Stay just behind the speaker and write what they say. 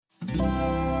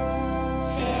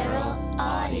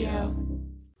Patio.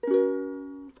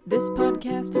 This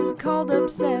podcast is called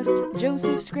Obsessed.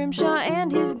 Joseph Scrimshaw and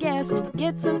his guest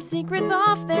get some secrets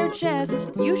off their chest.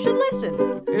 You should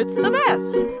listen. It's the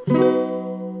best.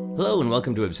 Hello and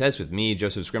welcome to Obsessed with me,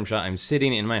 Joseph Scrimshaw. I'm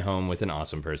sitting in my home with an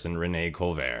awesome person, Renee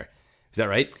Colvert. Is that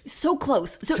right? So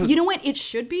close. So you know what? It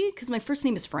should be, because my first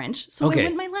name is French. So why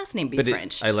wouldn't my last name be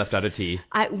French? I left out a T.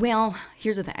 Well,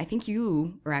 here's the thing. I think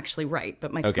you are actually right,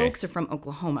 but my folks are from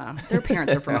Oklahoma. Their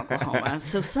parents are from Oklahoma.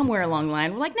 So somewhere along the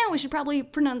line, we're like, no, we should probably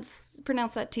pronounce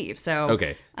that T. So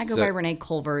I go by Renee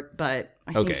Colvert, but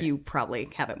I think you probably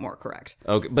have it more correct.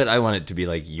 Okay, but I want it to be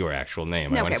like your actual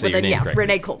name. I want to say your name correctly.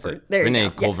 Renee Colvert. So, there Renee you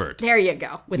go. Colvert. Yeah, there you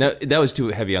go. No, that was too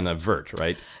heavy on the vert,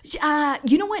 right?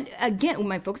 You know what? Again,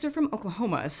 my folks are from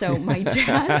Oklahoma, so my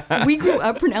dad, we grew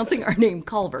up pronouncing our name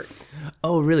Colvert.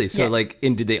 Oh, really? So,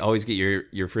 and did they always get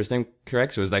your first name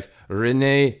correct? So it was like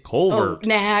Renee Colvert. Oh,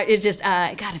 nah, it's just,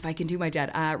 God, if I can do my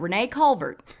dad, Renee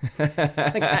Colvert. Like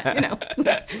that, you know.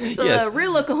 So Yes. a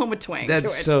real Oklahoma twang to it.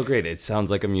 That's so great. It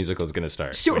sounds like a musical is going to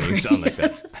start. Sure. When you sound like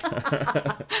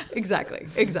that. Exactly.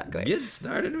 Get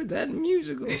started with that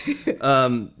musical.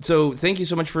 So thank you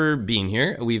so much for being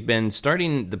here. We've been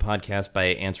starting the podcast by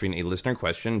answering a listener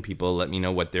question. People let me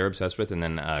know what they're obsessed with and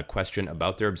then a question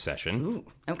about their obsession. Ooh,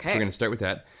 okay. So we're going to start with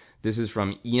that. This is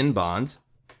from Ian Bonds.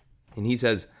 And he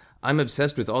says, I'm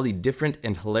obsessed with all the different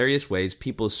and hilarious ways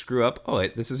people screw up. Oh,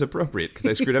 this is appropriate because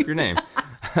I screwed up your name.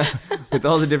 With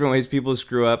all the different ways people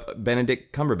screw up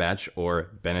Benedict Cumberbatch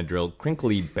or Benadryl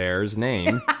Crinkly Bear's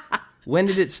name. When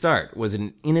did it start? Was it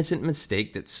an innocent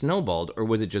mistake that snowballed, or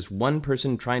was it just one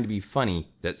person trying to be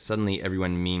funny that suddenly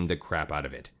everyone memed the crap out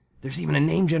of it? There's even a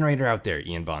name generator out there,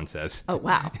 Ian Bond says. Oh,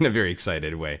 wow. In a very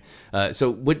excited way.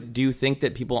 So what do you think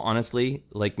that people honestly,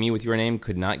 like me with your name,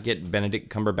 could not get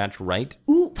Benedict Cumberbatch right?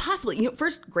 Ooh, possibly.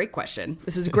 First, great question.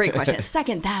 This is a great question.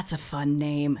 Second, that's a fun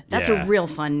name. That's a real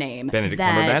fun name. Benedict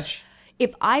Cumberbatch?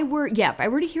 If I were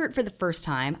to hear it for the first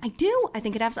time, I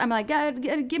think it has. I'm like, God,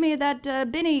 give me that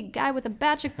Benny guy with a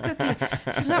batch of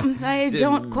cookie. Something I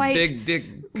don't quite. Big dick.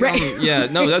 Right. Yeah,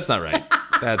 no, that's not right.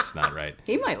 That's not right.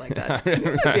 He might like that. He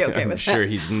might be okay with that. I'm sure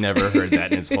he's never heard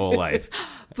that in his whole life.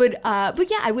 But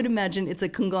yeah, I would imagine it's a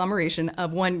conglomeration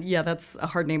of one, that's a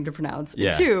hard name to pronounce. Yeah.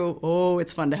 And two,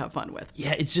 it's fun to have fun with.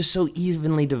 Yeah, it's just so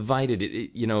evenly divided.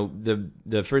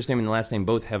 The first name and the last name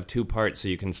both have two parts, so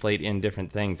you can slate in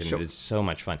different things, and it is so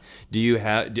much fun.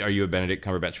 Are you a Benedict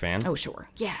Cumberbatch fan? Oh, sure.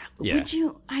 Yeah. Yeah.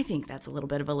 I think that's a little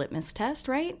bit of a litmus test,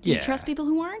 right? Do you trust people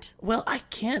who aren't? Well, I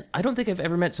don't think I've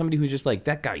ever met somebody who's just like,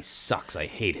 that guy sucks, I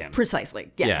hate him. Precisely.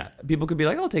 Yeah. People could be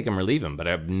like, I'll take him or leave him, but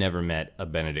I've never met a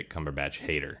Benedict Cumberbatch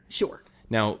hater. Sure.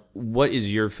 Now, what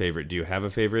is your favorite? Do you have a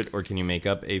favorite, or can you make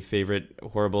up a favorite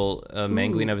horrible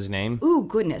mangling of his name? Ooh,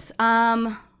 goodness.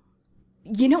 I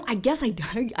guess I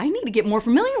need to get more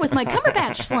familiar with my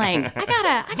Cumberbatch slang.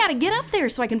 I gotta get up there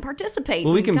so I can participate.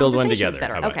 Well, we can build one Conversations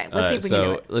together. better. Okay, let's see if we can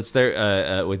do it. Let's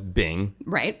start with Bing.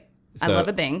 Right. I So, love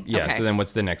a Bing. Yeah. Okay. So then,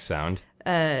 what's the next sound?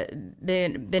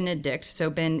 Benedict. So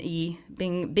Bing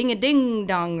a ding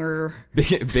donger.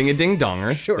 Bing a ding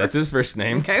donger. Sure. That's his first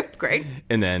name. Okay, great.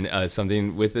 And then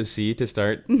something with a C to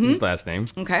start his last name.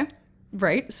 Okay,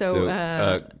 right. So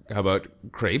how about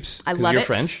crepes? I 'Cause love you're it.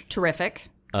 French. Terrific.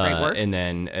 Great work. And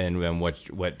then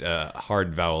what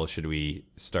hard vowel should we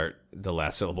start the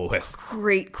last syllable with?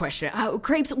 Great question. Oh,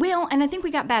 crepes. Well, and I think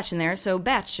we got batch in there, so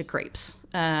batch of crepes.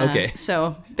 Okay.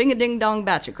 So bing a ding dong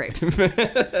batch of crepes.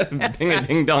 Bing a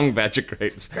ding dong batch of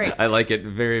crepes. Great. I like it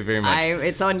very, very much.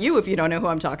 It's on you if you don't know who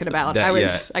I'm talking about.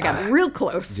 I got real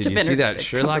close to Did you see that Benedict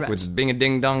Sherlock Cumberbatch. with Bing a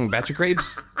ding dong batch of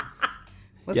crepes?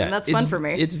 Listen, that's fun for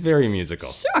me. It's very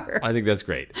musical. Sure. I think that's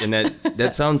great. And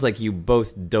that sounds like you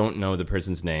both don't know the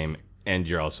person's name and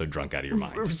you're also drunk out of your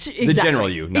mind. Exactly. The general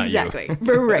you, not exactly.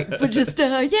 you. Right. But just,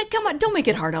 come on, don't make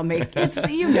it hard on me.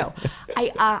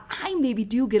 I maybe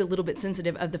do get a little bit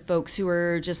sensitive of the folks who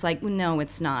are just like, no,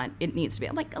 it's not. It needs to be.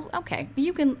 I'm like, oh, okay,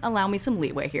 you can allow me some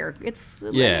leeway here.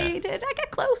 I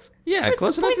got close. Yeah, There's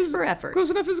close some enough points is for effort.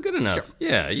 Close enough is good enough. Sure.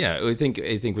 Yeah. I think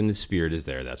when the spirit is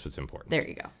there, that's what's important. There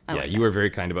you go. I like you that. were very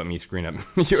kind about me screwing up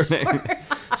your name.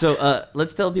 So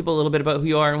let's tell people a little bit about who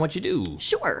you are and what you do.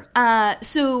 Sure.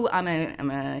 So I'm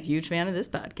a huge fan of this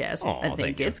podcast. Aw, I think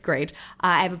thank you. it's great.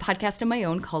 I have a podcast of my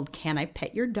own called Can I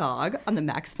Pet Your Dog on the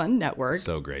Max Fun Network.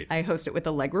 So great. I host it with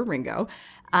Allegra Ringo.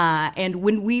 And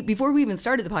before we even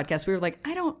started the podcast, we were like,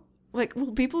 I don't Like,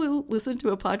 will people who listen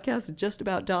to a podcast just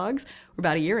about dogs? We're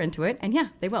about a year into it, and yeah,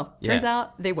 they will. Turns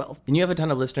out they will. And you have a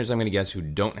ton of listeners, I'm going to guess, who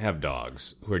don't have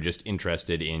dogs, who are just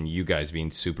interested in you guys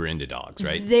being super into dogs,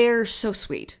 right? They're so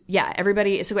sweet. Yeah,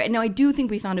 everybody is so great. Now, I do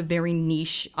think we found a very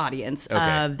niche audience.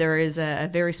 Okay. There is a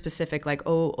very specific, like,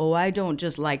 I don't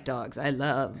just like dogs. I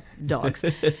love dogs.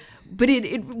 But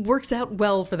it works out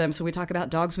well for them. So we talk about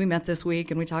dogs we met this week,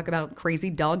 and we talk about crazy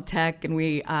dog tech, and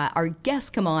we our guests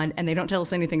come on, and they don't tell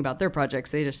us anything about their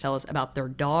projects. They just tell us about their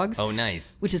dogs. Oh,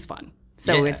 nice. Which is fun.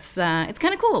 So it's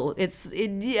kind of cool.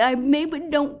 Maybe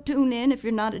don't tune in if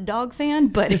you're not a dog fan,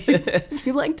 but if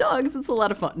you like dogs, it's a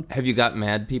lot of fun. Have you got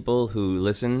mad people who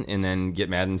listen and then get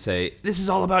mad and say, this is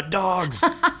all about dogs?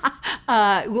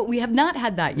 Well, we have not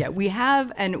had that yet. We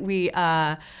have, and we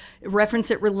reference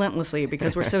it relentlessly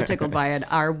because we're so tickled by it.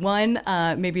 Our one,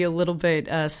 maybe a little bit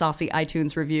saucy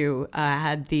iTunes review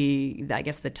had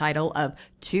the title of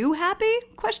 "Too Happy?" ?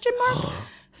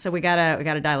 So we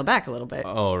gotta dial it back a little bit.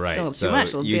 Oh, right. A little too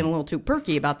much. Being a little too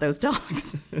perky about those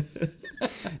dogs.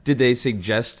 Did they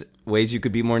suggest ways you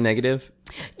could be more negative?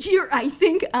 I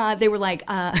think they were like,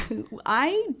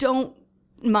 I don't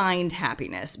mind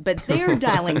happiness, but they're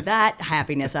dialing that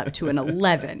happiness up to an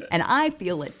 11, and I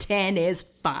feel a 10 is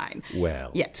fine.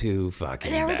 Well, too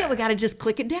fucking there bad. we go. We got to just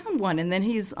click it down one, and then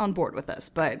he's on board with us.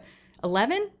 But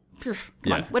 11? Come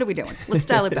on, what are we doing? Let's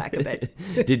dial it back a bit.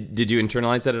 Did you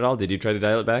internalize that at all? Did you try to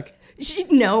dial it back?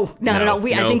 No, not at all.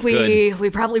 I think we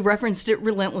probably referenced it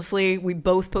relentlessly. We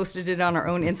both posted it on our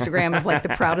own Instagram of like the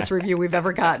proudest review we've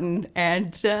ever gotten,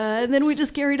 and then we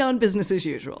just carried on business as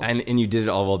usual. And you did it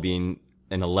all while being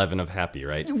an 11 of happy,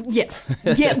 right? Yes.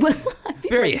 Yeah. Well,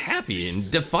 very happy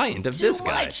and defiant of this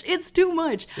guy. It's too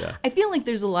much. Yeah. I feel like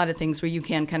there's a lot of things where you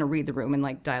can kind of read the room and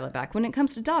like dial it back. When it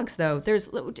comes to dogs, though, there's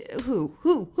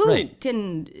who right.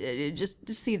 can just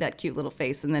see that cute little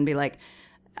face and then be like,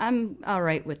 I'm all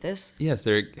right with this. Yes,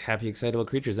 they're happy, excitable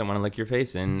creatures that want to lick your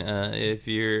face, and if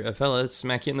you're a fella,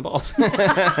 smack you in the balls.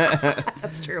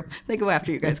 That's true. They go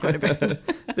after you guys quite a bit.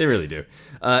 They really do.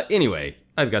 Anyway,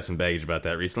 I've got some baggage about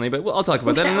that recently, but I'll talk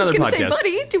about that in another podcast. I was going to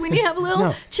say, buddy, do we need to have a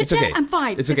little chit-chat? Okay. I'm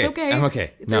fine. It's okay. I'm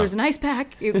okay. If there was an ice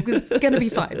pack, it was going to be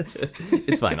fine.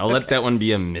 It's fine. I'll let that one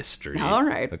be a mystery. All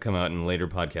right. It'll come out in later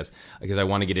podcasts because I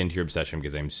want to get into your obsession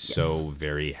because I'm so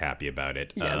very happy about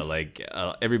it. Yes.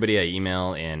 Everybody I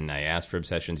email and I ask for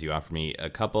obsessions, you offer me a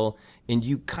couple, and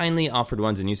you kindly offered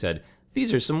ones and you said,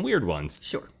 these are some weird ones.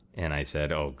 Sure. And I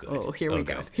said, oh, good. Oh, here we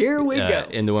go. Here we go.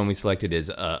 And the one we selected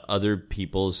is other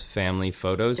people's family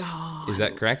photos. Oh, is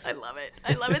that correct? I love it.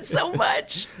 I love it so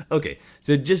much. Okay.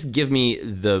 So just give me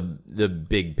the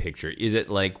big picture. Is it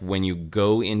like when you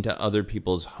go into other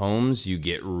people's homes, you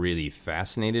get really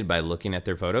fascinated by looking at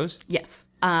their photos? Yes.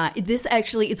 This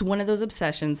actually, it's one of those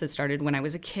obsessions that started when I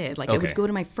was a kid. Like, I would go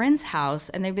to my friend's house,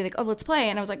 and they'd be like, oh, let's play.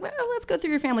 And I was like, well, let's go through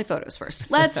your family photos first.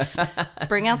 Let's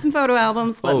bring out some photo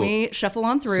albums. Let me shuffle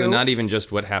on through. So not even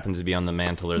just what happens to be on the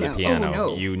mantle or the piano. Oh,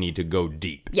 no. You need to go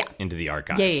deep into the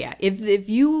archives. Yeah. If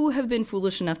you have been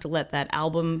foolish enough to let that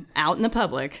album out in the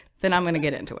public, then I'm going to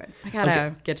get into it. I got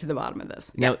to get to the bottom of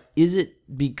this. Now, is it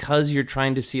because you're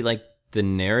trying to see, like, the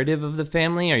narrative of the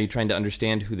family? Are you trying to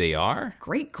understand who they are?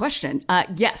 Great question.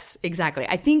 Yes, exactly.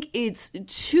 I think it's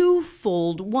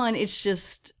twofold. One, it's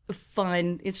just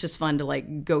fun. It's just fun to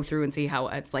like go through and see how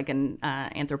it's like an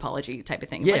anthropology type of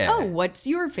thing. Yeah. Like, oh, what's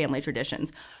your family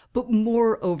traditions? But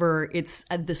moreover, it's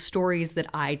the stories that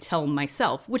I tell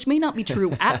myself, which may not be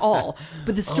true at all,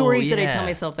 but the stories that I tell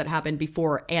myself that happened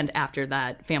before and after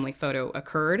that family photo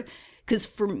occurred. Because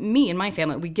for me and my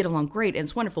family, we get along great and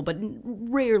it's wonderful, but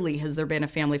rarely has there been a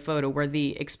family photo where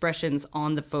the expressions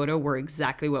on the photo were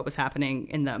exactly what was happening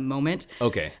in the moment.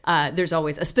 Okay. There's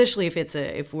always, especially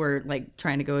if we're like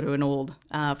trying to go to an old,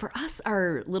 for us,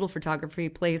 our little photography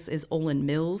place is Olin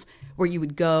Mills, where you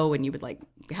would go and you would like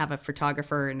have a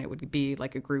photographer and it would be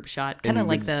like a group shot, kind of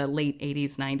like the late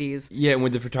 80s, 90s. Yeah, and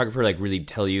would the photographer like really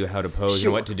tell you how to pose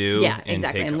and what to do? Yeah, and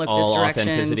exactly. Take and look all this direction.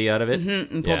 Authenticity out of it?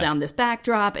 Mm-hmm, and pull down this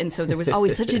backdrop. And so there was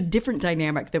always such a different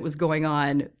dynamic that was going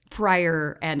on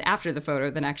prior and after the photo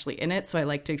than actually in it. So I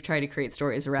like to try to create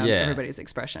stories around everybody's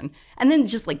expression. And then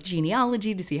just like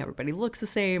genealogy to see how everybody looks the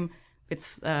same.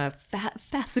 It's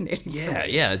fascinating.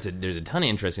 Yeah. There's a ton of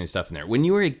interesting stuff in there. When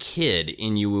you were a kid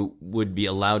and you would be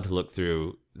allowed to look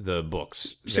through the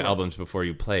books, the albums before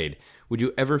you played, would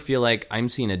you ever feel like I'm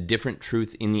seeing a different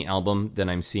truth in the album than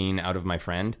I'm seeing out of my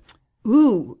friend?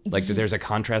 Ooh. Like there's a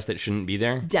contrast that shouldn't be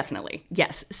there? Definitely.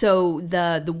 Yes. So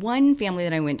the one family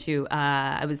that I went to,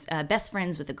 I was best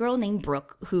friends with a girl named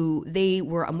Brooke, who they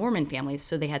were a Mormon family.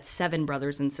 So they had 7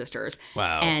 brothers and sisters.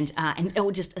 Wow. And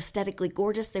just aesthetically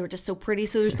gorgeous. They were just so pretty.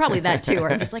 So there's probably that too.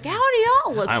 Where I'm just like, how do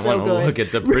y'all look so good? I want to look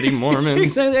at the pretty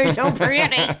Mormons. So they're so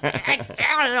pretty.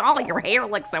 All your hair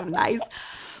looks so nice.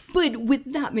 But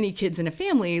with that many kids in a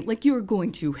family, like, you're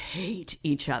going to hate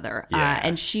each other. Yeah.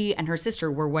 And she and her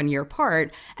sister were 1 year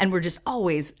apart and were just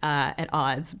always at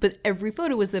odds. But every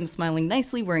photo was them smiling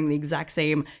nicely, wearing the exact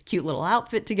same cute little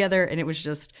outfit together. And it was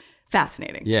just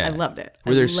fascinating. Yeah. I loved it.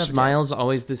 Were their smiles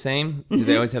always the same? Did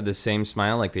they always have the same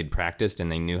smile, like they'd practiced and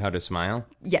they knew how to smile?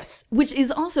 Yes, which is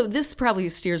also, this probably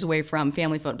steers away from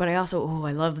family photo, but I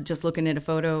love just looking at a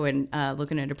photo and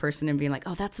looking at a person and being like,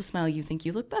 oh, that's the smile you think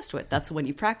you look best with. That's the one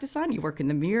you practice on. You work in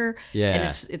the mirror. Yeah. And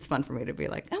it's fun for me to be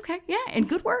like, okay, yeah, and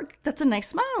good work. That's a nice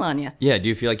smile on you. Yeah. Do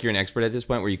you feel like you're an expert at this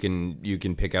point where you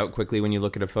can pick out quickly when you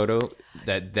look at a photo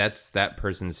that's that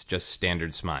person's just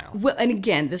standard smile? Well, and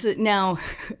again,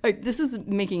 this is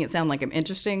making it sound like I'm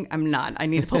interesting. I'm not. I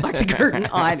need to pull back the curtain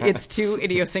on. It's 2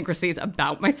 idiosyncrasies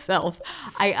about myself.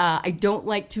 I don't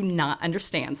like to not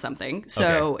understand something.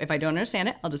 So if I don't understand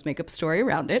it, I'll just make up a story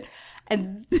around it.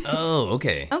 And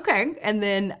okay. Okay. And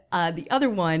then the other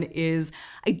one is,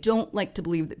 I don't like to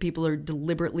believe that people are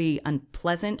deliberately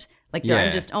unpleasant. Like,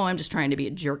 I'm just trying to be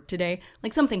a jerk today.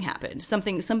 Like, something happened.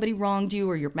 Somebody wronged you,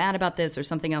 or you're mad about this, or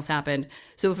something else happened.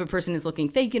 So if a person is looking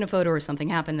fake in a photo or something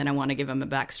happened, then I want to give them a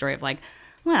backstory of like,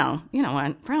 well, you know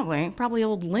what? Probably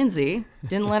old Lindsay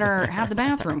didn't let her have the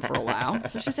bathroom for a while,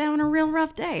 so she's having a real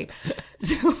rough day.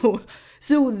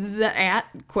 So that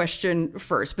question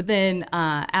first, but then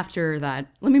after that,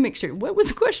 let me make sure. What was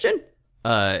the question?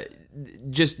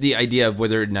 Just the idea of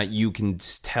whether or not you can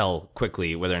tell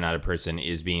quickly whether or not a person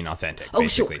is being authentic. Oh,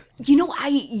 basically. Sure. You know,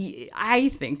 I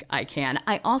think I can.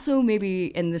 I also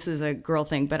maybe, and this is a girl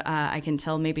thing, but I can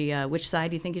tell maybe which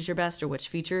side you think is your best or which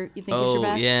feature you think is your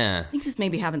best. Oh, yeah. I think this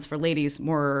maybe happens for ladies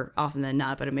more often than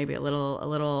not, but maybe a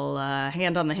little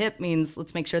hand on the hip means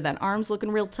let's make sure that arm's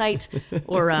looking real tight,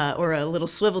 or a little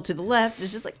swivel to the left.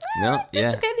 It's just like,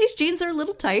 it's okay. These jeans are a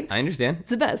little tight. I understand. It's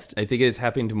the best. I think it is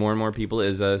happening to more and more people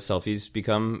as selfies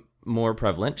become more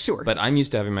prevalent. Sure. But I'm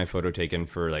used to having my photo taken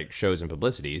for like shows and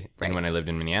publicity. Right. And when I lived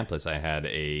in Minneapolis, I had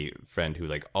a friend who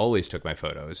like always took my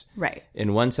photos. Right.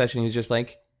 In one session, he was just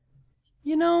like,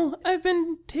 you know, I've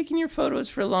been taking your photos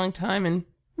for a long time and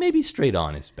maybe straight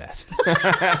on is best.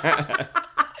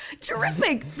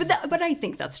 Terrific. But I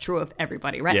think that's true of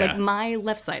everybody, right? Yeah. Like, my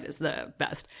left side is the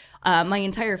best. My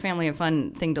entire family, a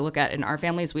fun thing to look at in our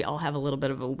families, we all have a little bit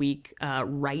of a weak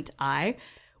right eye.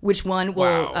 Which one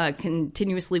will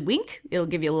continuously wink? It'll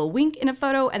give you a little wink in a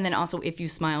photo, and then also if you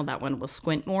smile, that one will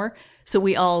squint more. So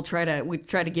we all try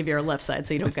to give you our left side,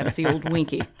 so you don't got to see old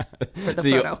Winky for the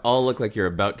photo. You all look like you're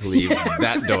about to leave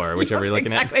that door, whichever you're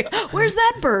looking at. Where's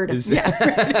that bird?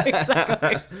 Yeah,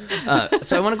 exactly.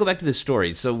 So I want to go back to the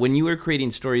story. So when you were creating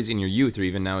stories in your youth, or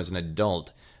even now as an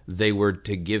adult, they were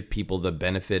to give people the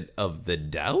benefit of the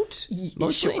doubt,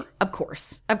 mostly? Sure, of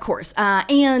course.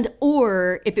 And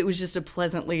or if it was just a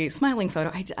pleasantly smiling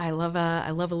photo, I love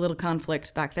a little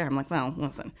conflict back there. I'm like, well,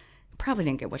 listen, probably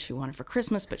didn't get what she wanted for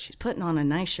Christmas, but she's putting on a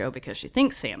nice show because she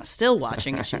thinks Santa's still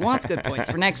watching and she wants good points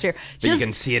for next year. But you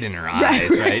can see it in her eyes,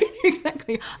 right?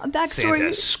 Exactly. A backstory.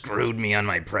 Santa screwed me on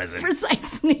my present.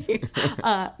 Precisely.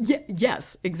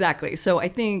 Yes, exactly. So I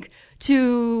think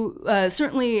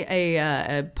certainly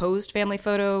a posed family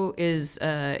photo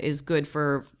is good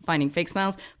for finding fake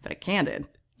smiles, but a candid,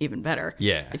 even better.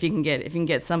 Yeah. If you can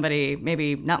get somebody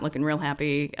maybe not looking real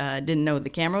happy, didn't know the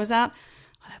camera was out,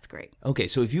 that's great. Okay,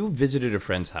 so if you visited a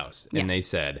friend's house and they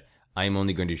said, I'm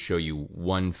only going to show you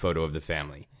one photo of the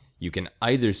family, you can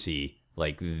either see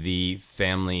like the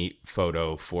family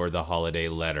photo for the holiday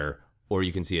letter, or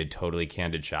you can see a totally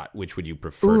candid shot. Which would you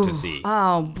prefer to see?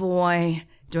 Oh, boy.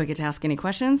 Do I get to ask any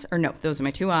questions? Or no, those are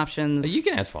my 2 options. You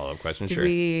can ask follow-up questions, sure.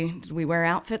 Did we wear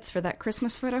outfits for that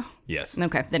Christmas photo? Yes.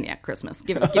 Okay, then yeah, Christmas.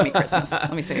 Give me Christmas.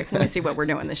 Let me see what we're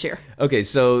doing this year. Okay,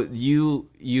 so you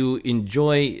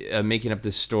enjoy making up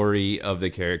the story of the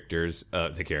characters,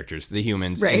 the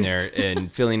humans right. in there, and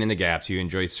filling in the gaps. You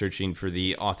enjoy searching for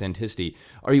the authenticity.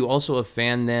 Are you also a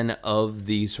fan then of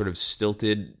the sort of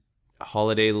stilted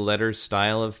holiday letter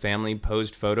style of family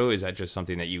posed photo? Is that just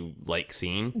something that you like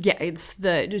seeing? Yeah, it's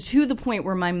to the point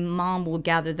where my mom will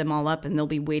gather them all up and they'll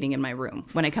be waiting in my room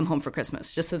when I come home for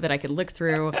Christmas, just so that I can look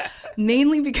through.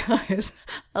 Mainly because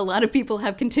a lot of people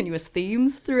have continuous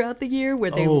themes throughout the year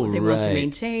where they want to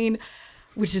maintain.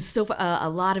 which is so a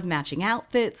lot of matching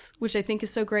outfits, which I think is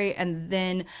so great. And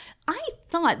then I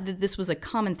thought that this was a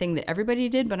common thing that everybody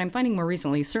did, but I'm finding more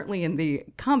recently, certainly in the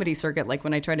comedy circuit, like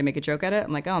when I try to make a joke at it,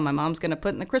 I'm like, oh, my mom's going to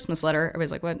put in the Christmas letter.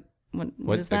 Everybody's like,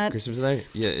 what is that? Christmas letter?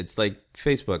 Yeah, it's like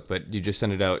Facebook, but you just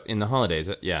send it out in the holidays.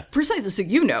 Yeah. Precisely.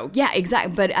 So yeah,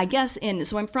 exactly. But I guess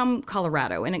so I'm from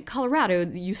Colorado, and in Colorado,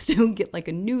 you still get like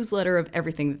a newsletter of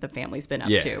everything that the family's been up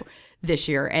to this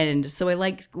year. And so I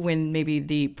like when maybe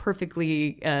the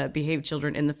perfectly behaved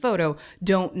children in the photo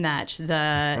don't match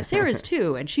Sarah's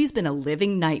too, and she's been a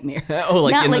living nightmare. Oh,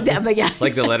 like not like that, but yeah,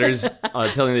 like the letters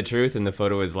telling the truth and the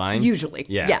photo is lying. Usually,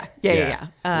 yeah.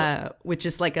 Which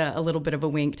is like a little bit of a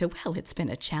wink to, well, it's been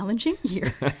a challenging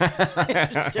year.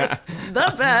 It's just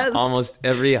the best. Almost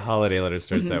every holiday letter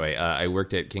starts that way. I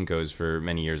worked at Kinko's for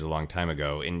many years, a long time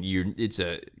ago, and it's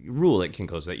a rule at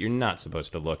Kinko's that you're not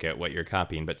supposed to look at what you're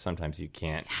copying, but sometimes you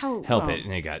can't help it.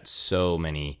 And they got so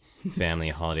many family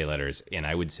holiday letters, and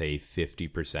I would say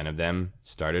 50% of them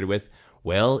started with,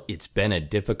 well, it's been a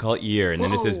difficult year. And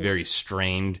then it's this very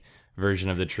strained version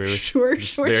of the truth. Sure.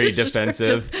 Very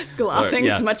defensive. Just glossing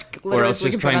as much glitter or else as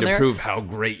we just can trying put on to there. prove how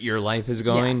great your life is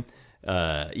going.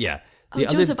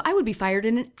 Joseph, I would be fired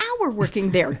in an hour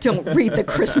working there. Don't read the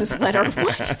Christmas letter.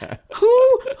 What?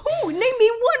 Who? Name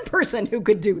me one person who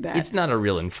could do that. It's not a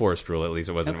real enforced rule, at least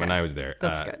it wasn't when I was there.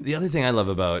 That's good. The other thing I love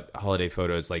about holiday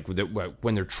photos, like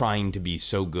when they're trying to be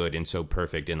so good and so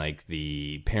perfect, and like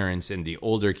the parents and the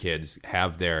older kids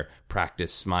have their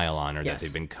practice smile on, or that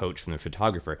they've been coached from the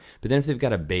photographer. But then if they've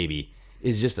got a baby,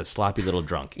 is just a sloppy little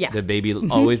drunk. Yeah. The baby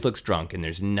always looks drunk, and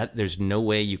there's no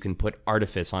way you can put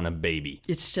artifice on a baby.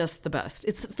 It's just the best.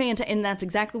 It's fantastic, and that's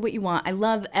exactly what you want. I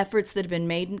love efforts that have been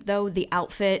made, though. The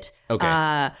outfit.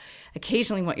 Okay.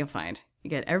 Occasionally what you'll find, you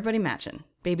get everybody matching.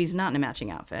 Baby's not in a matching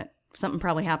outfit. Something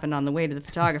probably happened on the way to the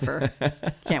photographer.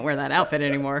 Can't wear that outfit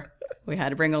anymore. We had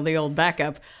to bring all the old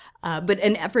backup. But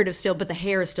an effort but the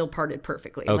hair is still parted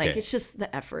perfectly. Okay. Like, it's just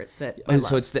the effort that I love.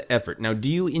 So it's the effort. Now, do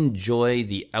you enjoy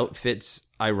the outfits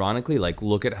ironically? Like,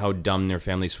 look at how dumb their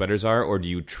family sweaters are, or do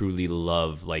you truly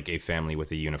love, like, a family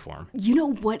with a uniform? You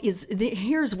know what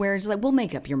here's where it's like, well,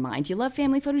 make up your mind. You love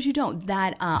family photos, you don't.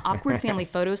 That awkward family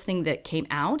photos thing that came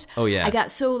out. Oh, yeah. I got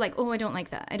so like, I don't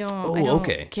like that. I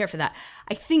don't care for that.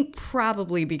 I think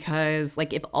probably because,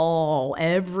 like, if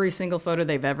every single photo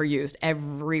they've ever used,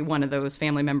 every one of those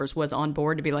family members was on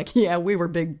board to be like, yeah, we were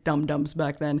big dum-dums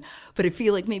back then. But I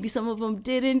feel like maybe some of them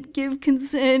didn't give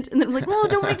consent. And then like, well,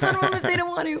 don't make fun of them if they don't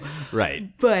want to. Right.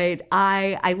 But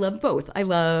I love both. I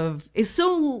love,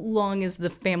 so long as the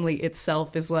family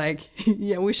itself is like,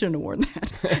 yeah, we shouldn't have worn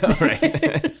that.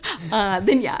 Right.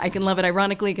 Then yeah, I can love it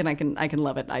ironically, and I can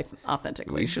love it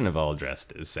authentically. We shouldn't have all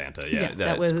dressed as Santa. Yeah,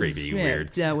 that's was creepy, weird.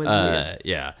 That was weird.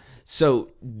 Yeah. So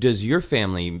does your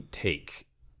family take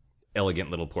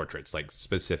elegant little portraits, like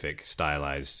specific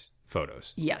stylized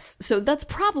photos? Yes. So that's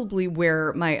probably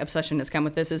where my obsession has come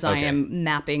with this, is I am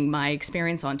mapping my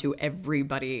experience onto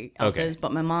everybody else's.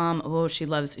 But my mom, she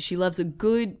loves a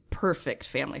good, perfect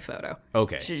family photo.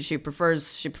 Okay. She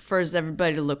prefers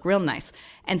everybody to look real nice.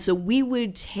 And so we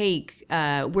would take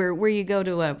where you go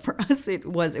to for us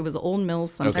it was Old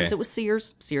Mills. Sometimes it was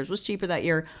Sears. Sears was cheaper that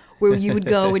year. Where you would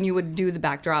go and you would do the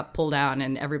backdrop pull down,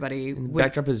 and everybody would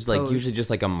backdrop is like usually just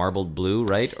like a marbled blue,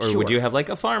 right? Or would you have like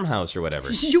a farmhouse or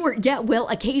whatever? Sure. Yeah. Well,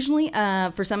 occasionally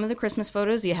for some of the Christmas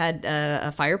photos, you had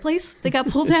a fireplace that got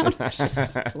pulled down.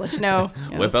 Just to let you know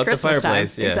whip out Christmas the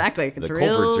fireplace. Time. Yeah. Exactly. It's the real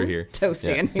culverts are here.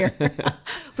 Toasty in here. But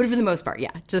for the most part,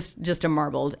 yeah, just a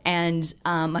marbled. And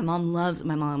my mom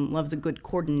loves a good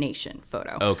coordination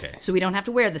photo. Okay. So we don't have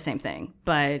to wear the same thing,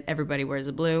 but everybody wears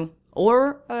a blue,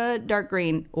 or a dark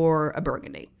green, or a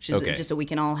burgundy, just so we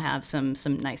can all have some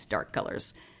nice dark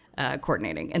colors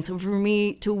coordinating. And so for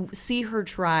me to see her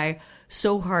try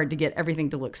so hard to get everything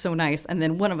to look so nice, and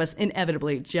then one of us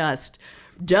inevitably just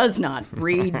does not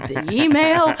read the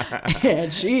email,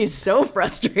 and she's so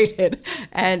frustrated.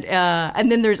 And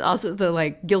then there's also the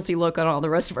like guilty look on all the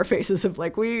rest of our faces of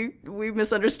like we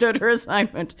misunderstood her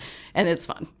assignment, and it's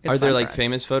fun. Are there like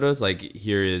famous photos? Like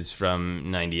here is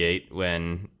from '98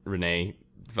 when Renee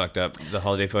fucked up the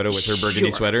holiday photo with her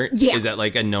burgundy sweater. Yeah. Is that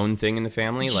like a known thing in the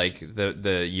family? Like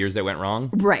the years that went wrong?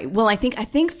 Right. Well, I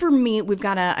think for me,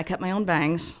 I cut my own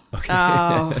bangs. Okay.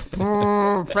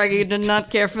 Oh, Peggy did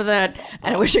not care for that.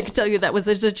 And I wish I could tell you that was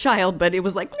as a child, but it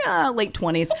was like late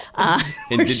 20s.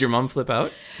 And did your mom flip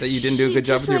out that you didn't do a good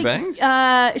job with your bangs?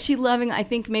 I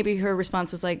think maybe her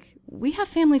response was like, we have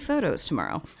family photos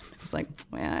tomorrow. I was like,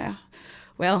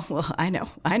 well, I know.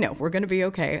 We're going to be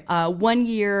okay. One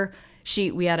year,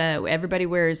 everybody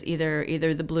wears either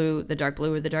the blue, the dark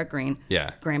blue, or the dark green.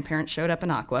 Yeah. Grandparents showed up in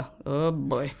aqua. Oh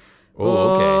boy.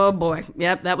 Oh, boy.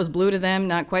 Yep, that was blue to them.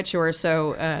 Not quite sure.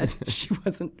 So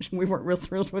we weren't real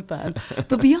thrilled with that.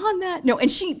 But beyond that, no.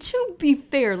 And she, to be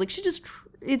fair, like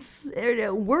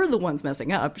we're the ones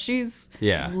messing up. She's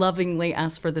lovingly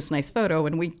asked for this nice photo,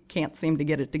 and we can't seem to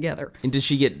get it together. And does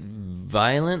she get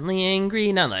violently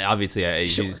angry? Not like, obviously,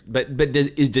 sure. But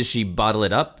does she bottle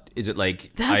it up? Is it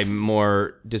like, I'm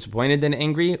more disappointed than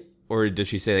angry? Or does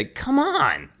she say, like, come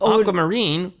on,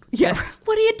 Aquamarine? Yeah,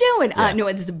 what are you doing? Yeah. No,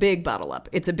 it's a big bottle up.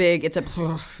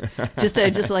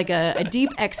 Just like a deep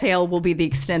exhale will be the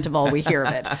extent of all we hear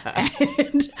of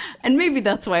it. And maybe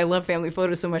that's why I love family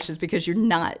photos so much, is because you're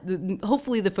not,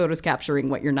 hopefully the photo's capturing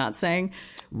what you're not saying.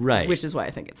 Right. Which is why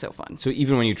I think it's so fun. So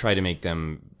even when you try to make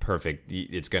them perfect,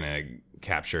 it's going to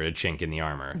capture a chink in the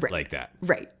armor like that.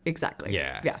 Right, exactly.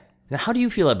 Yeah. Yeah. Now, how do you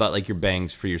feel about like your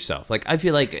bangs for yourself? Like, I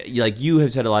feel like you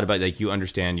have said a lot about like you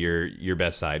understand your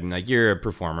best side, and like you're a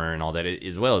performer and all that,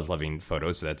 as well as loving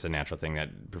photos. So that's a natural thing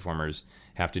that performers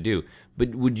have to do.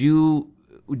 But do you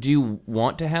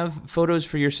want to have photos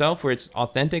for yourself where it's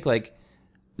authentic? Like,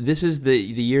 this is the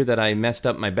year that I messed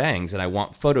up my bangs, and I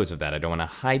want photos of that. I don't want to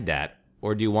hide that.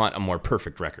 Or do you want a more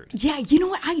perfect record? Yeah, you know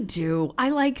what? I do. I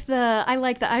like the,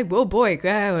 oh boy,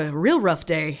 a real rough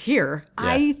day here. Yeah.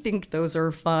 I think those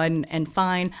are fun and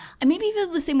fine. I maybe feel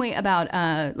the same way about,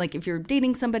 like if you're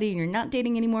dating somebody and you're not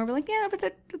dating anymore, but like, yeah, but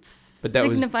that's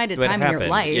signified a time in your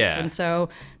life. Yeah. And so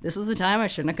this was the time I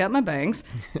shouldn't have cut my bangs.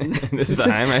 This is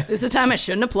the time I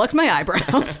shouldn't have plucked my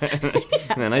eyebrows.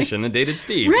 And then I shouldn't have dated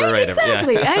Steve. Right,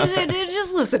 exactly. Yeah.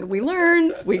 Just listen, we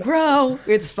learn, we grow,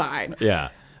 it's fine. Yeah.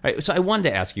 All right, so I wanted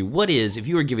to ask you, if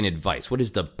you were giving advice, what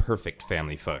is the perfect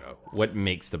family photo? What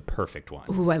makes the perfect one?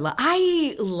 Ooh,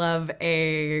 I love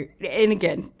and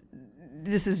again,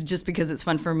 this is just because it's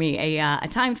fun for me, a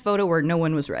timed photo where no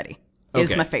one was ready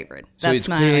is my favorite. So it's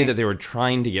clearly that they were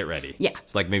trying to get ready. Yeah.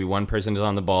 It's like maybe one person is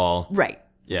on the ball. Right.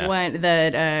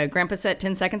 Yeah. Grandpa set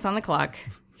 10 seconds on the clock.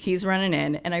 He's running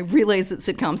in, and I realize that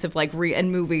sitcoms have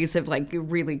and movies have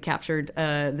really captured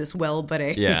this well, but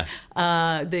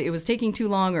it was taking too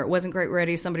long, or it wasn't quite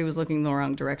ready. Somebody was looking in the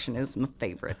wrong direction is my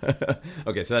favorite.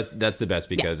 Okay, so that's the best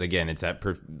because again, it's that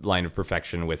line of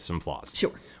perfection with some flaws.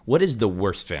 Sure. What is the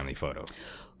worst family photo?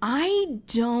 I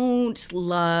don't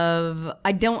love.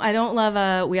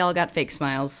 We all got fake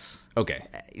smiles. Okay.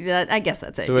 I guess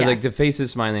that's it. So like the face is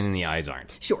smiling and the eyes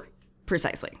aren't. Sure.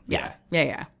 Precisely. Yeah.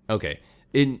 Okay.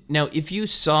 Now, if you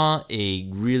saw a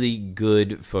really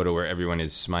good photo where everyone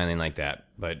is smiling like that,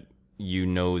 but you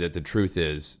know that the truth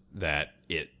is that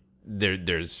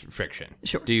there's friction.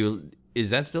 Sure.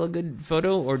 Is that still a good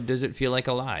photo, or does it feel like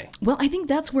a lie? Well, I think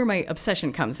that's where my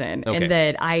obsession comes in, okay. and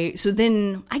that I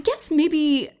guess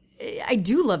maybe I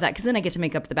do love that, because then I get to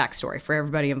make up the backstory for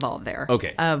everybody involved there.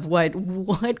 Okay. Of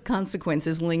what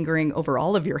consequences lingering over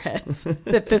all of your heads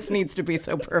that this needs to be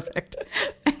so perfect.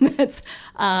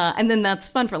 And then that's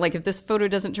fun for, like, if this photo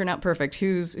doesn't turn out perfect,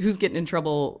 who's getting in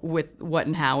trouble with what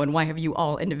and how, and why have you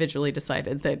all individually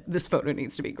decided that this photo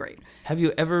needs to be great? Have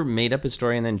you ever made up a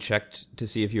story and then checked to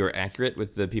see if you were accurate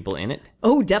with the people in it?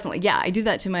 Oh, definitely. Yeah, I do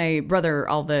that to my brother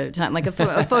all the time, like a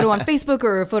photo on Facebook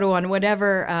or a photo on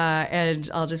whatever, and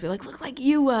I'll just be like, look like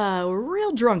you were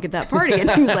real drunk at that party. And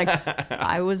he was like,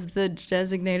 I was the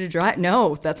designated driver.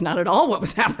 No, that's not at all what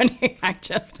was happening. I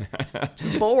just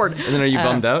bored. And then are you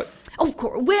bummed out? Oh, of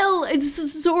course. Well,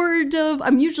 it's sort of,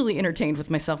 I'm usually entertained with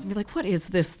myself and be like, what is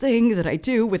this thing that I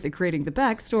do with creating the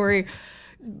backstory?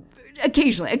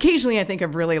 Occasionally I think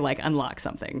I've really unlocked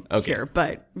something here,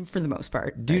 but for the most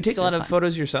part. Do you take a lot of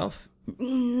photos yourself?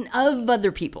 Of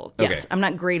other people, yes. Okay. I'm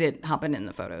not great at hopping in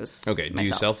the photos. Okay, do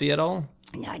myself. you selfie at all?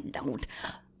 No, I don't.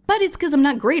 But it's because I'm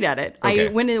not great at it. Okay.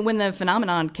 When the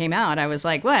phenomenon came out, I was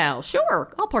like, well,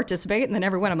 sure, I'll participate. And then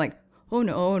everyone, I'm like, oh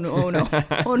no,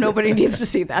 oh, nobody needs to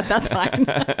see that. That's fine.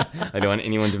 I don't want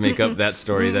anyone to make up that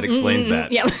story that explains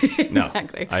that. Yeah,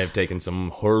 exactly. No, I have taken some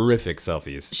horrific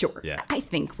selfies. Sure. Yeah. I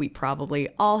think we probably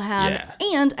all have.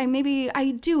 Yeah. And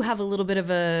I do have a little bit of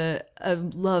a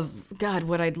love, God,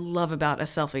 what I'd love about a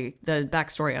selfie, the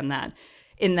backstory on that,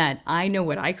 in that I know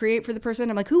what I create for the person.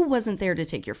 I'm like, who wasn't there to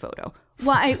take your photo?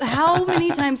 Why? How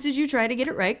many times did you try to get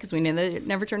it right? Because we know that it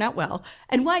never turned out well.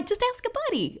 And why? Just ask a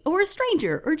buddy or a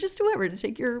stranger or just whoever to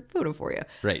take your photo for you.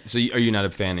 Right. So are you not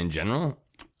a fan in general?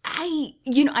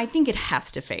 I think it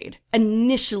has to fade.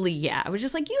 Initially, yeah. I was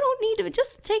just like, you don't need to,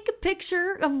 just take a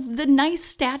picture of the nice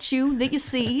statue that you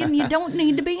see and you don't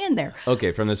need to be in there.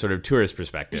 Okay, from the sort of tourist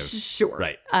perspective. Sure.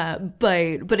 Right.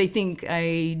 But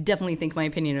I definitely think my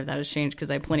opinion of that has changed because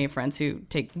I have plenty of friends who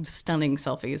take stunning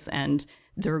selfies and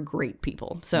they're great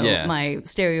people. So my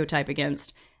stereotype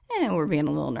against, we're being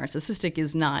a little narcissistic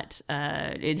is not,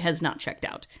 it has not checked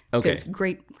out. Okay. Because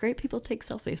great people take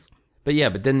selfies. But yeah,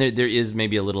 but then there is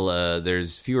maybe a little,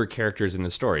 there's fewer characters in the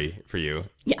story for you.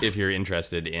 Yes. If you're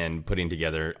interested in putting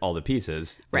together all the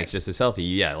pieces. Right. It's just a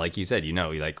selfie. Yeah, like you said,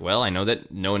 you're like, well, I know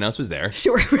that no one else was there.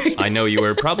 Sure, right. I know you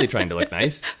were probably trying to look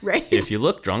nice. Right. If you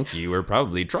look drunk, you were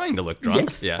probably trying to look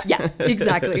drunk. Yes. Yeah,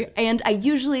 exactly. And I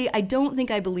don't think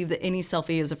I believe that any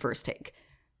selfie is a first take.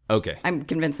 Okay. I'm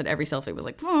convinced that every selfie was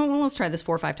like, well, let's try this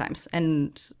 4 or 5 times.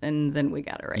 And then we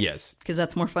got it right. Yes. Because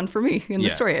that's more fun for me in the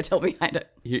story I tell behind it.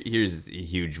 Here's a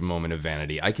huge moment of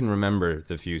vanity. I can remember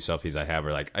the few selfies I have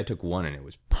where like I took one and it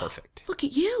was perfect. Look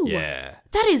at you. Yeah.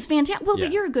 That is fantastic. Well,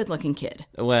 but you're a good looking kid.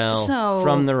 Well, so,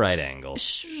 from the right angle.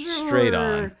 Sure. Straight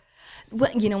on.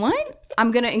 Well, you know what?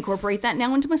 I'm going to incorporate that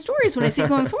now into my stories when I see it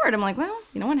going forward. I'm like, well,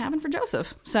 you know what happened for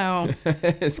Joseph? So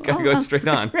it's got to go straight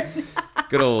on.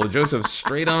 Good old Joseph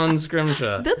straight on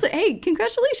Scrimshaw. Hey,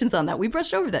 congratulations on that. We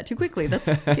brushed over that too quickly. I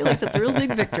feel like that's a real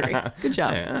big victory. Good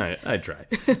job. I try.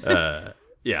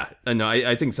 Yeah. No,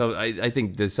 I think so. I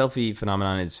think the selfie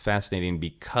phenomenon is fascinating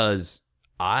because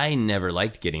I never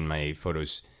liked getting my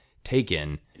photos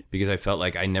taken because I felt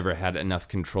like I never had enough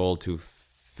control to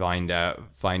find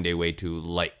a way to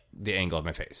light the angle of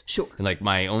my face. Sure. And like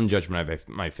my own judgment of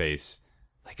my face,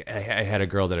 like I had a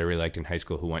girl that I really liked in high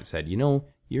school who once said,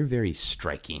 you're very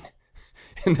striking.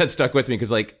 And that stuck with me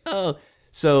because like, oh,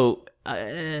 so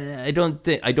I don't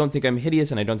think I'm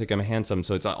hideous and I don't think I'm handsome.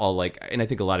 So it's all like, and I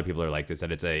think a lot of people are like this,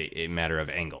 that it's a matter of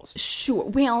angles. Sure.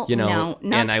 Well, no,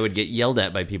 and I would get yelled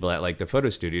at by people at like the photo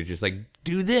studio, just like,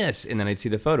 do this. And then I'd see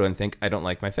the photo and think, I don't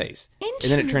like my face.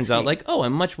 And then it turns out like, oh,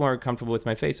 I'm much more comfortable with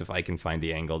my face if I can find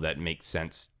the angle that makes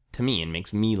sense to me and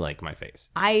makes me like my face.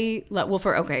 I have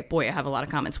a lot of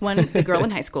comments. One, the girl in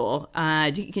high school.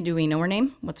 Do we know her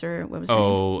name? What was her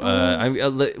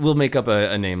name? We'll make up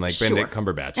a name like Benedict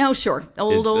Cumberbatch. Oh, sure.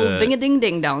 Old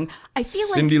bing-a-ding-ding-dong. I feel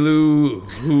like Cindy Lou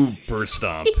Hooper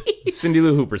Stomp. Cindy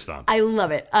Lou Hooper Stomp. I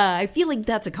love it. I feel like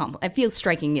that's a compliment. I feel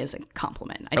striking is a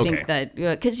compliment. I think that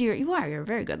because you're a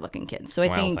very good looking kid. So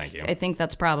I think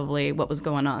that's probably what was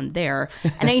going on there.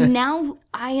 And I'm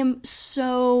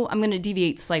going to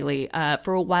deviate slightly.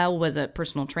 For a while was a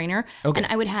personal trainer, and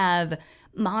I would have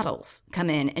models come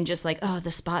in and just like, oh,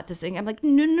 this thing. I'm like,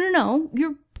 no,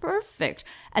 you're perfect.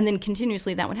 And then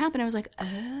continuously that would happen. I was like,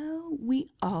 oh, we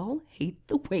all hate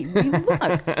the way we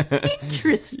look.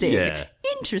 Interesting. Yeah.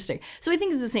 Interesting. So I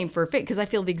think it's the same for a fit because I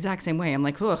feel the exact same way. I'm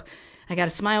like, oh, I got to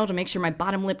smile to make sure my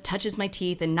bottom lip touches my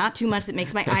teeth and not too much that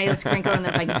makes my eyes crinkle. And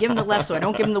then if I can give him the left so I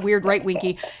don't give him the weird right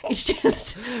winky. It's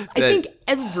just, I think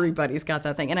everybody's got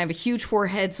that thing. And I have a huge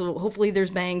forehead, so hopefully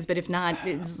there's bangs. But if not,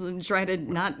 try to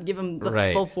not give him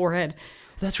the full forehead.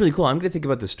 That's really cool. I'm going to think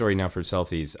about the story now for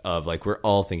selfies of like, we're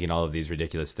all thinking all of these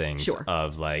ridiculous things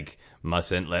of like,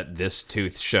 mustn't let this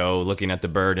tooth show looking at the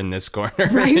bird in this corner.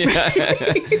 Right.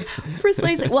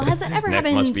 Precisely. Well, has that ever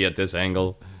happened? Neck must be at this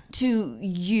angle. To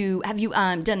you, have you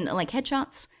done like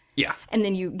headshots? Yeah. And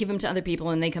then you give them to other people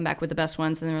and they come back with the best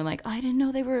ones and they're like, oh, I didn't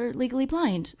know they were legally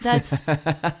blind. That's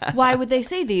why would they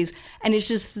say these? And it's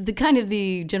just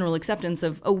the general acceptance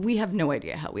of, oh, we have no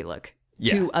idea how we look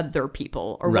to other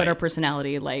people or what our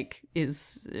personality like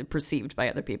is perceived by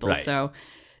other people. Right. So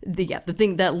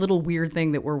that little weird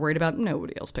thing that we're worried about,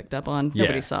 nobody else picked up on,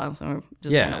 nobody saw, so we're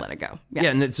just gonna let it go.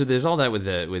 Yeah, and so there's all that with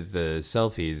the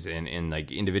selfies and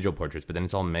like individual portraits, but then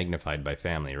it's all magnified by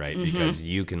family, right? Mm-hmm. Because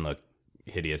you can look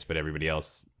hideous, but everybody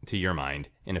else, to your mind,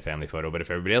 in a family photo, but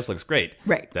if everybody else looks great,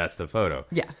 that's the photo.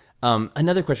 Yeah.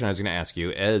 Another question I was going to ask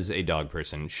you, as a dog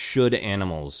person, should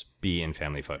animals be in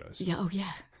family photos? Yeah. Oh,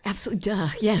 yeah. Absolutely. Duh.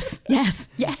 Yes.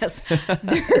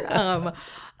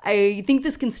 I think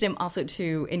this can stem also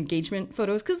to engagement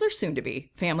photos because they're soon to be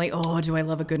family. Oh, do I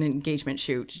love a good engagement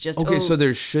shoot? So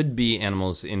there should be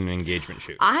animals in an engagement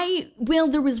shoot.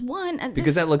 There was one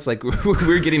because that looks like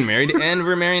we're getting married and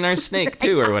we're marrying our snake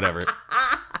too, or whatever.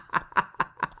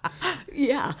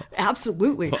 Yeah,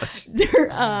 absolutely.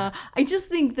 I just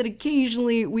think that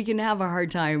occasionally we can have a hard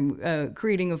time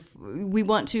creating we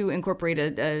want to incorporate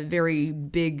a very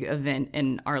big event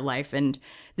in our life, and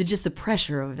the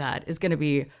pressure of that is going to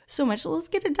be so much. Let's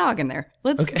get a dog in there.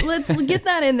 Let's get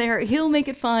that in there. He'll make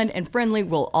it fun and friendly.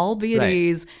 We'll all be at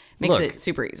ease. Makes it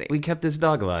super easy. We kept this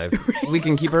dog alive. We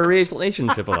can keep our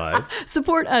relationship alive.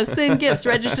 Support us. Send gifts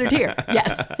registered here.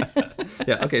 Yes.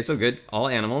 Yeah. Okay. So good. All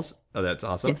animals. Oh, that's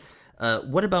awesome. Yes.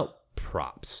 What about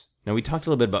props? Now, we talked a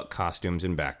little bit about costumes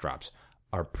and backdrops.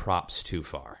 Are props too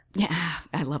far? Yeah,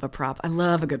 I love a prop. I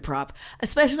love a good prop.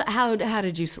 Especially, how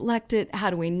did you select it? How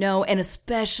do we know? And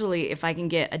especially if I can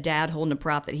get a dad holding a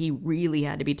prop that he really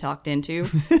had to be talked into.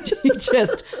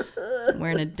 Just, I'm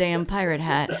wearing a damn pirate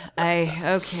hat.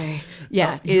 Okay.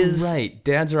 Yeah, You're right.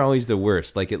 Dads are always the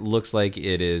worst. Like, it looks like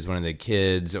it is one of the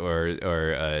kids or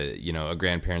a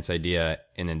grandparent's idea,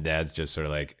 and then dad's just sort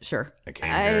of like, sure, I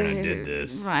came here and I did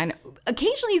this. Fine.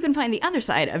 Occasionally you can find the other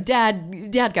side of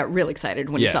dad. Dad got real excited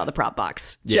when he saw the prop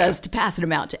box, just passing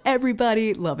them out to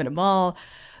everybody, loving them all.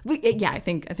 I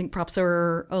think props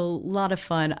are a lot of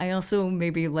fun. I also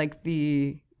maybe like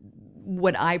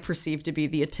what I perceive to be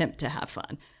the attempt to have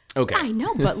fun. Okay. I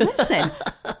know, but listen,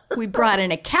 we brought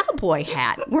in a cowboy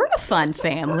hat. We're a fun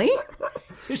family.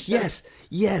 Yes,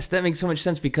 that makes so much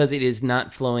sense because it is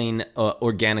not flowing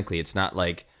organically. It's not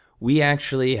like we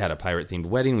actually had a pirate-themed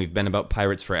wedding. We've been about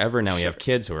pirates forever. Now we have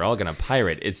kids, so we're all going to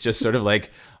pirate. It's just sort of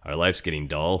like, our life's getting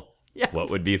dull. Yeah. What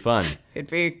would be fun? It'd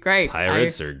be great.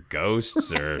 Pirates or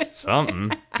ghosts or something.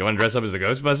 Do you want to dress up as the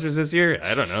Ghostbusters this year?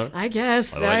 I don't know. I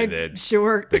guess.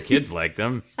 Sure. The kids like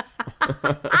them.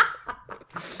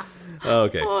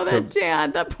 Okay. Oh,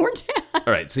 that poor dad.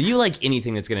 All right. So you like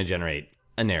anything that's going to generate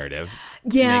a narrative.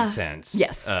 Yeah. Makes sense.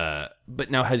 Yes. But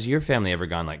now, has your family ever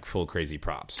gone like full crazy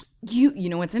props? You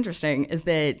know what's interesting is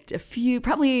that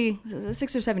probably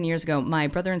 6 or 7 years ago, my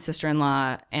brother and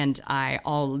sister-in-law and I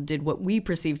all did what we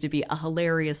perceived to be a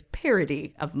hilarious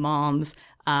parody of Mom's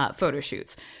photo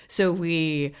shoots. So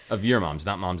of your mom's,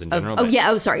 not moms in general.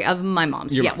 Of my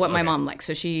mom's. Your mom's, what my mom likes.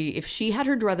 So if she had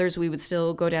her druthers, we would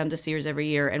still go down to Sears every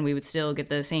year, and we would still get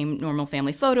the same normal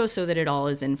family photo so that it all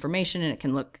is information and it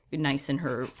can look nice in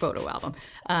her photo album.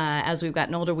 As we've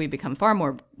gotten older, we've become far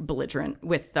more belligerent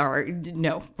with our.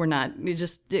 No, we're not.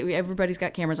 Everybody's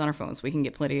got cameras on our phones. We can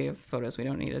get plenty of photos. We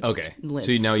don't need it. Okay.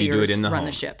 So now you do it in the run home.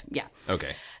 The ship. Yeah.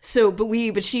 Okay. So,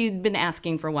 but she'd been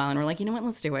asking for a while, and we're like, you know what?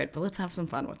 Let's do it, but let's have some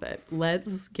fun with it.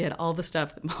 Let's get all the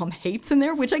stuff that Mom hates in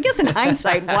there, which I guess in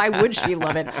hindsight, why would she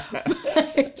love it?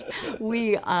 But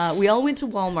we all went to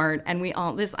Walmart, and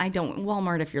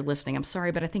Walmart, if you're listening, I'm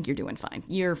sorry, but I think you're doing fine.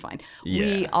 You're fine. Yeah.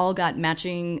 We all got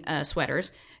matching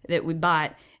sweaters that we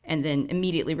bought and then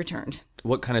immediately returned.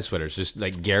 What kind of sweaters? Just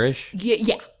like garish?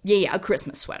 Yeah. A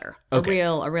Christmas sweater. Okay.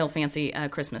 A real fancy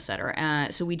Christmas sweater.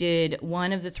 So we did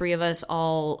one of the three of us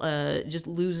all just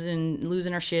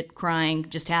losing our shit, crying,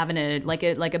 just having like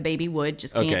a baby would,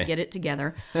 just can't get it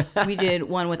together. We did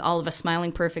one with all of us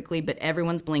smiling perfectly, but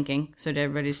everyone's blinking, so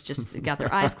everybody's just got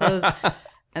their eyes closed.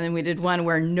 And then we did one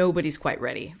where nobody's quite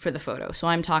ready for the photo. So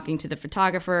I'm talking to the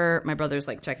photographer. My brother's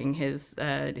like checking his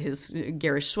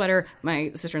garish sweater.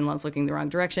 My sister-in-law's looking the wrong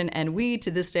direction. And we, to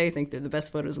this day, think they're the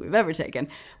best photos we've ever taken.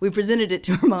 We presented it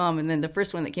to her mom, and then the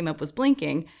first one that came up was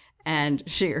blinking. And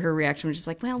her reaction was just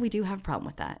like, well, we do have a problem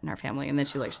with that in our family. And then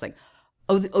she's like,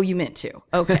 oh, you meant to.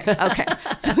 Okay.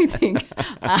 So we think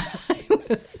it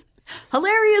was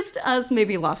hilarious to us,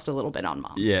 maybe lost a little bit on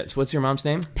Mom. Yeah. So what's your mom's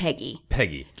name?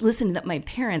 Peggy. Listen, that my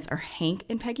parents are Hank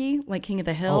and Peggy, like King of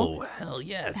the Hill. Oh, hell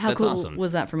yes. How That's cool awesome.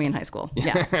 Was that for me in high school?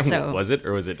 Yeah. So was it,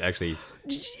 or was it actually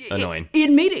annoying?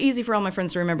 It made it easy for all my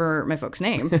friends to remember my folks'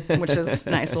 name, which is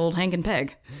nice, old Hank and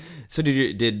Peg. So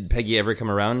did Peggy ever come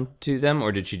around to them,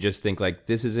 or did she just think like,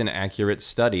 this is an accurate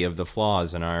study of the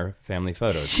flaws in our family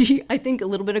photos? I think a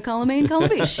little bit of column A and column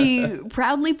B. She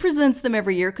proudly presents them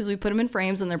every year because we put them in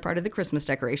frames and they're part of the Christmas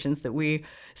decorations that we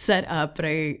set up. But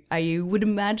I would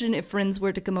imagine if friends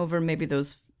were to come over, maybe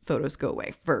those photos go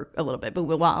away for a little bit. But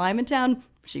while I'm in town,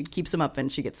 she keeps them up and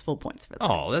she gets full points for that.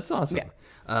 Oh, that's awesome. Yeah.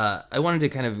 I wanted to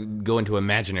kind of go into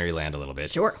imaginary land a little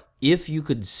bit. Sure. If you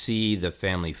could see the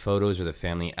family photos or the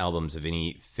family albums of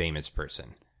any famous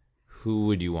person, who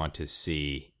would you want to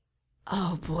see?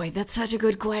 Oh, boy, that's such a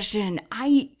good question.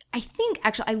 I think,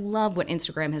 actually, I love what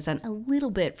Instagram has done a little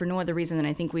bit for no other reason than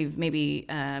I think we've maybe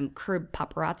curbed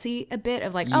paparazzi a bit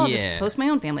of like, I'll just post my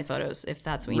own family photos if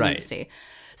that's what you need to see.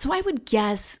 So I would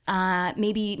guess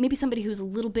maybe somebody who's a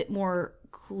little bit more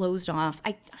closed off.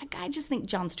 I just think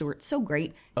Jon Stewart's so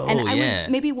great. Oh, and I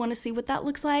would maybe want to see what that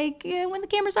looks like when the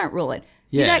cameras aren't rolling.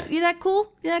 Yeah. You that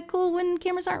cool? You that cool when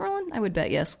cameras aren't rolling? I would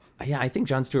bet yes. Yeah, I think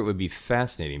Jon Stewart would be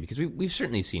fascinating because we've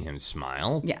certainly seen him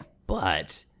smile. Yeah.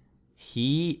 But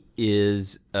he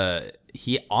is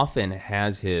he often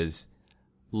has his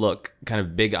look, kind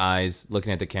of big eyes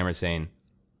looking at the camera saying,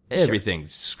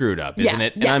 everything's screwed up, isn't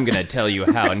it? And I'm going to tell you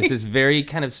how. And it's this very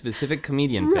kind of specific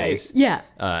comedian face. Yeah.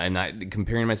 I'm not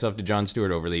comparing myself to Jon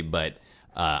Stewart overly, but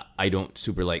I don't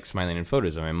super like smiling in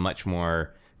photos. I'm much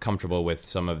more comfortable with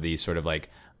some of these sort of like,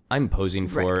 I'm posing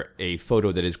for a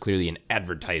photo that is clearly an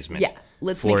advertisement. Yeah,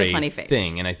 let's make a funny face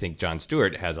thing. And I think Jon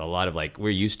Stewart has a lot of like,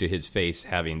 we're used to his face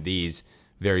having these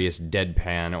various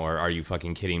deadpan or are you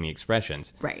fucking kidding me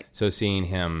expressions. Right. So seeing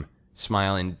him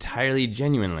smile entirely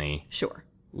genuinely. Sure.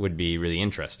 would be really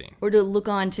interesting. Or to look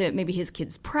on to maybe his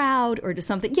kid's proud, or to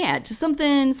something, to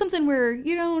something where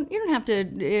you don't have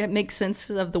to make sense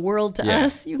of the world to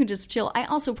us. You can just chill.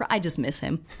 I just miss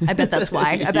him. I bet that's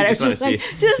why. I bet I was just like,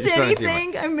 just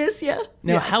anything. I miss you.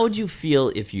 Now, how would you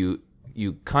feel if you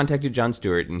contacted Jon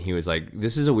Stewart and he was like,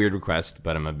 this is a weird request,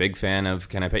 but I'm a big fan of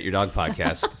Can I Pet Your Dog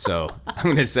podcast, so I'm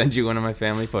going to send you one of my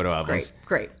family photo albums.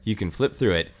 Great. You can flip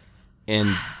through it, and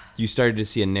you started to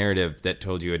see a narrative that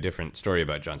told you a different story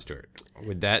about Jon Stewart.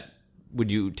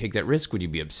 Would you take that risk? Would you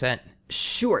be upset?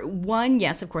 Sure. One,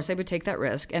 yes, of course I would take that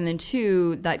risk. And then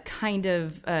two, that kind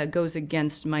of goes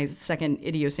against my second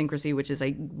idiosyncrasy, which is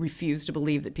I refuse to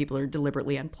believe that people are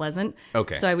deliberately unpleasant.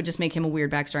 Okay. So I would just make him a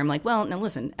weird backstory. I'm like, well, now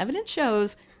listen, evidence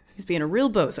shows he's being a real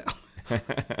bozo.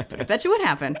 But I bet you what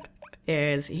happened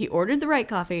is he ordered the right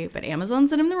coffee, but Amazon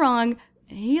sent him the wrong.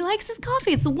 And he likes his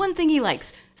coffee. It's the one thing he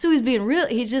likes. So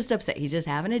he's just upset. He's just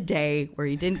having a day where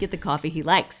he didn't get the coffee he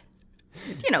likes.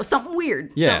 Something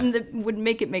weird. Yeah. Something that would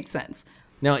make it make sense.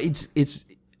 Now,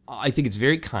 I think it's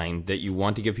very kind that you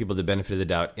want to give people the benefit of the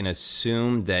doubt and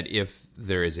assume that if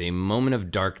there is a moment of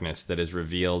darkness that is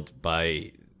revealed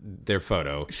by their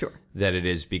photo, sure, that it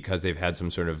is because they've had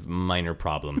some sort of minor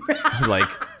problem. Like,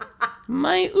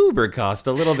 my Uber cost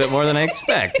a little bit more than I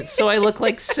expect, so I look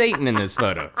like Satan in this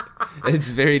photo. It's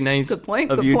very nice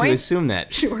of you to assume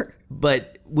that. Sure.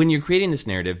 But when you're creating this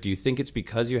narrative, do you think it's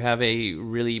because you have a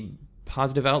really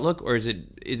positive outlook, or is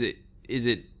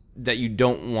it that you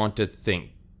don't want to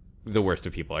think the worst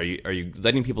of people? Are you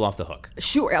letting people off the hook?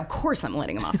 Sure, of course I'm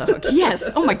letting them off the hook.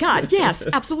 Yes. Oh my God. Yes,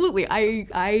 absolutely.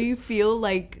 I feel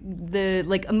like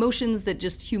the emotions that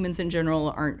just humans in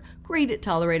general aren't great at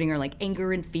tolerating are like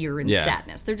anger and fear and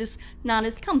sadness. They're just not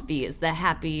as comfy as the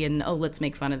happy and let's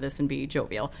make fun of this and be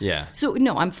jovial. Yeah. So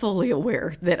no, I'm fully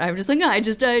aware that I'm just like, no, I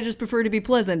just prefer to be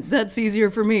pleasant. That's easier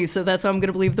for me. So that's how I'm going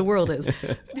to believe the world is.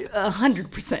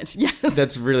 100%. Yes.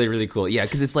 That's really, really cool. Yeah,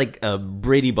 because it's like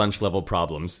Brady Bunch level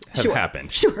problems have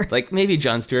happened. Sure. Like maybe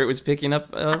Jon Stewart was picking up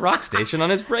a rock station on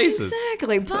his braces.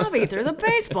 Exactly. Bobby threw the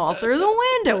baseball through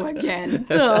the window again.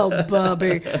 Oh,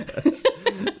 Bobby.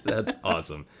 That's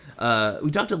awesome.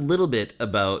 We talked a little bit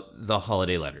about the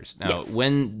holiday letters. Now,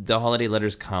 when the holiday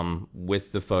letters come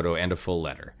with the photo and a full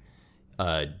letter,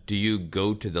 do you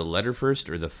go to the letter first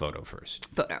or the photo first?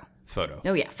 Photo.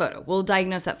 Oh, yeah, photo. We'll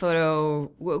diagnose that photo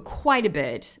quite a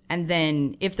bit, and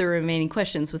then if there are remaining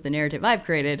questions with the narrative I've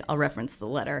created, I'll reference the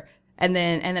letter. And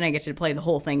then I get to play the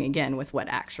whole thing again with what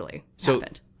actually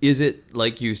happened. Is it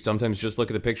like you sometimes just look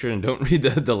at the picture and don't read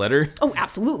the letter? Oh,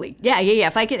 absolutely. Yeah.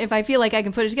 If I feel like I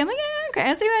can put it together, I'm like, okay,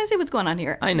 I see what's going on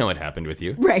here. I know what happened with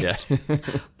you. Right. Yeah.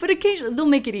 But occasionally they'll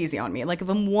make it easy on me. Like if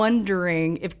I'm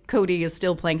wondering if Cody is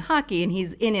still playing hockey and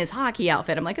he's in his hockey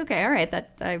outfit, I'm like, okay, all right,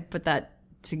 I put that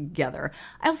together.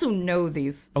 I also know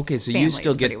these. Okay, so you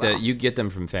still get you get them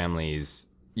from families.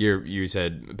 You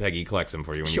said Peggy collects them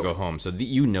for you when you go home, so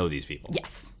you know these people.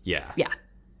 Yes. Yeah.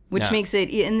 Which makes it,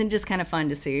 and then just kind of fun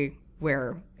to see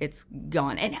where it's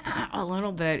gone. And a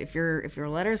little bit, if your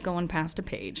letter's going past a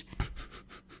page,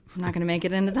 I'm not going to make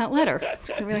it into that letter.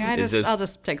 I'll be like, I'll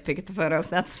just take a peek at the photo.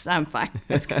 I'm fine.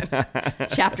 That's good.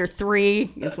 Chapter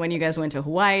 3 is when you guys went to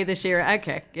Hawaii this year.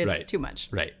 Okay, it's too much.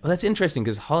 Right. Well, that's interesting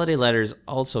because holiday letters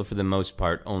also, for the most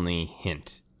part, only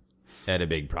hint at a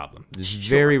big problem. It's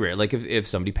very rare. Like if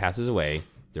somebody passes away,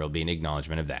 there'll be an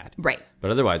acknowledgement of that. Right.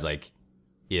 But otherwise, like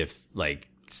if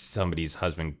somebody's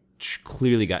husband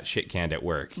clearly got shit canned at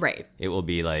work, right, it will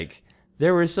be like,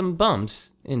 there were some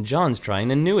bumps and John's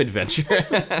trying a new adventure.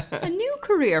 A new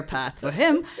career path for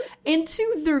him. And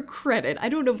to their credit, I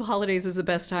don't know if holidays is the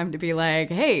best time to be like,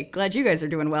 hey, glad you guys are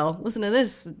doing well. Listen to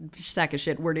this sack of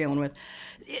shit we're dealing with.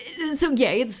 So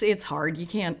yeah, it's hard. You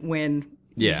can't win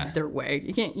their way.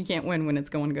 You can't win when it's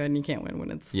going good, and you can't win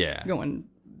when it's going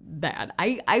bad.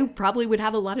 I probably would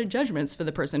have a lot of judgments for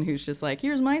the person who's just like,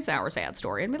 here's my sour sad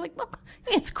story, and be like, look,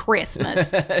 it's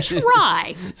Christmas.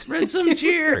 Try. Spread some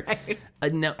cheer.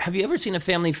 Right. Now, have you ever seen a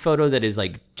family photo that is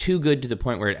like too good to the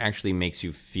point where it actually makes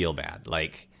you feel bad?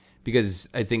 Like, because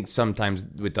I think sometimes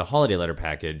with the holiday letter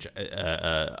package,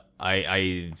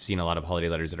 I've seen a lot of holiday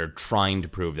letters that are trying to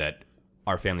prove that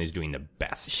our family is doing the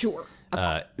best. Sure.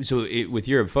 So with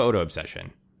your photo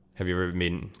obsession, have you ever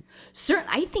been...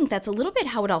 I think that's a little bit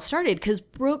how it all started, because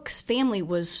Brooke's family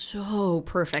was so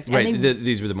perfect. Right, and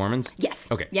these were the Mormons?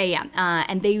 Yes. Okay. Yeah.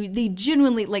 And they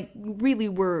genuinely, really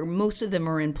were, most of them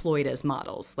are employed as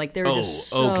models. They're just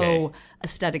so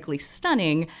aesthetically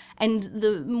stunning. And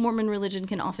the Mormon religion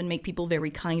can often make people very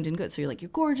kind and good. So you're like, you're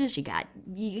gorgeous, you got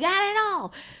it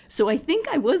all. So I think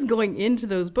I was going into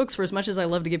those books, for as much as I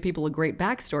love to give people a great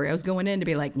backstory, I was going in to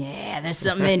be like, yeah, there's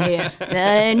something in here.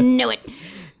 I knew it.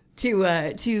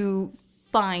 to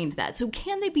find that. So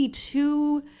can they be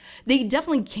too... They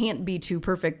definitely can't be too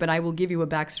perfect, but I will give you a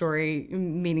backstory,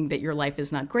 meaning that your life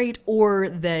is not great, or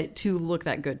that to look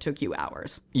that good took you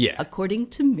hours. Yeah. According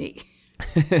to me.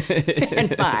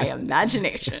 And my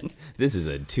imagination. This is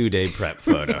a 2-day prep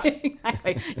photo.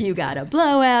 Exactly. You got a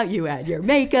blowout. You had your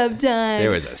makeup done. There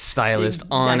was a stylist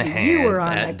on hand. You were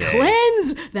on a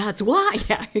cleanse. That's why.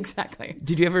 Yeah, exactly.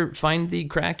 Did you ever find the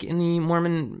crack in the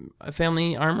Mormon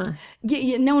family armor?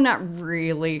 Yeah, no, not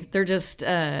really. They're just,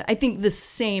 I think, the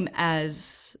same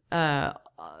as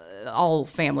all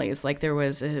families. Like there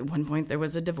was at one point there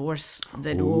was a divorce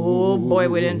that oh boy,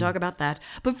 we didn't talk about that.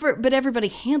 But everybody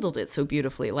handled it so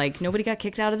beautifully. Like nobody got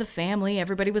kicked out of the family.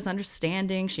 Everybody was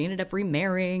understanding. She ended up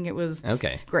remarrying. It was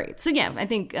great. So yeah, I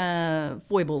think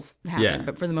foibles happen,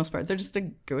 but for the most part, they're just a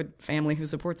good family who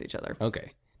supports each other.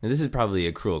 Okay. Now this is probably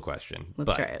a cruel question,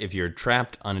 Let's try it. If you're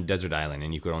trapped on a desert island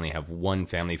and you could only have one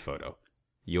family photo,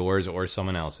 yours or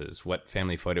someone else's, what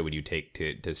family photo would you take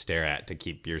to stare at to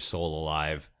keep your soul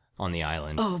alive on the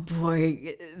island? Oh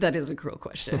boy, that is a cruel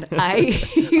question. I'm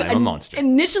a monster.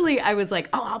 Initially, I was like,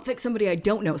 I'll pick somebody I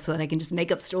don't know so that I can just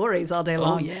make up stories all day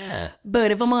long. Oh, yeah.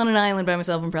 But if I'm on an island by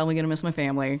myself, I'm probably going to miss my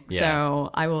family. Yeah. So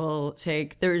I will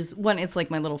take, there's one, it's like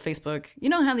my little Facebook. You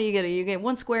know how you get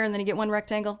one square and then you get one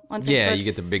rectangle on Facebook? Yeah, you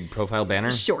get the big profile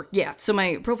banner? Sure, yeah. So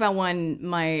my profile one,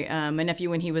 my nephew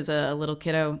when he was a little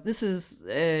kiddo, this is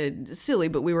silly,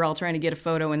 but we were all trying to get a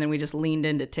photo and then we just leaned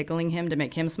into tickling him to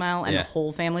make him smile and the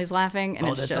whole family's laughing. And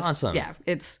that's awesome. Yeah,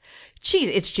 it's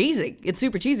cheesy. It's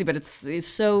super cheesy, but it's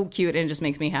so cute and it just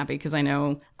makes me happy because I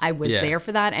know I was there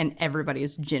for that and everybody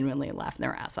is genuinely laughing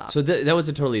their ass off. So that was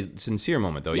a totally sincere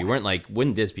moment, though. Yeah. You weren't like,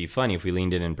 wouldn't this be funny if we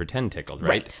leaned in and pretend tickled,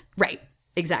 right? Right.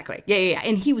 Exactly. Yeah.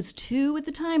 And he was 2 at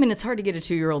the time, and it's hard to get a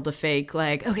 2-year-old to fake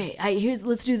like, okay,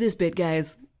 let's do this bit,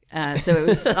 guys. So it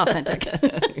was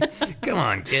authentic. Come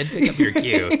on, kid, pick up your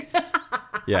cue.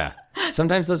 Yeah.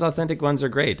 Sometimes those authentic ones are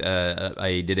great.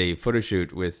 I did a photo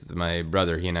shoot with my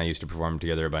brother. He and I used to perform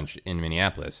together a bunch in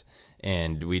Minneapolis.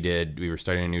 And we were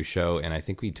starting a new show, and I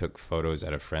think we took photos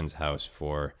at a friend's house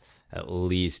for at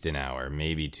least an hour,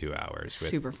 maybe 2 hours.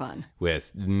 Super fun.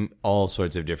 With all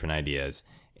sorts of different ideas.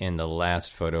 And the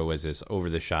last photo was this over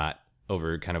the shot,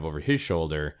 over his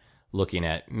shoulder, looking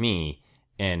at me.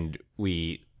 And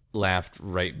we laughed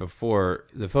right before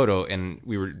the photo, and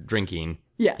we were drinking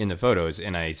in the photos,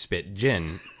 and I spit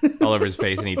gin all over his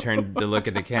face, and he turned to look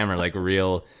at the camera like a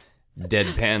real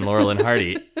deadpan Laurel and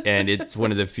Hardy. And it's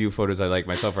one of the few photos I like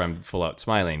myself where I'm full out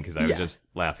smiling because I was just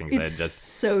laughing. It's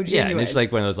so genuine. Yeah, and it's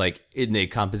like one of those, like, the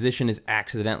composition is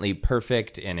accidentally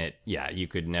perfect, and you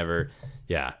could never,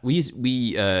 you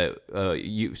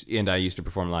and I used to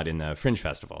perform a lot in the Fringe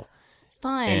Festival.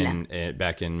 Fun. And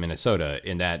back in Minnesota,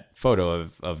 in that photo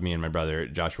of me and my brother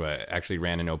Joshua actually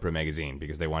ran in Oprah magazine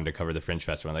because they wanted to cover the Fringe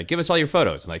Festival. Like, give us all your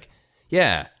photos. I'm like,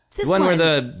 yeah, the one where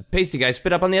the pasty guy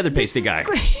spit up on the other pasty guy.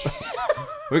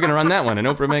 We're gonna run that one in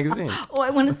Oprah magazine. Oh,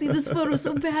 I want to see this photo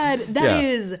so bad. That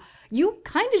is, you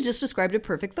kind of just described a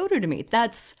perfect photo to me.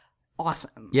 That's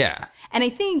awesome. Yeah. And I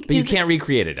think, but you can't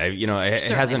recreate it. It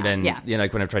hasn't been. Yeah.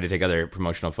 Like when I've tried to take other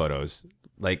promotional photos.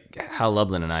 Like Hal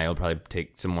Lublin and I will probably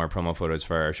take some more promo photos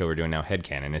for our show we're doing now,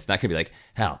 Headcanon. It's not going to be like,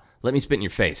 Hal, let me spit in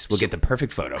your face. We'll get the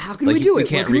perfect photo. How can we do it? We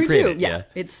can't recreate it. Yeah.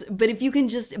 But if you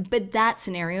can but that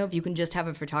scenario, if you can just have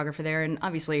a photographer there, and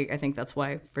obviously I think that's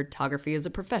why photography is a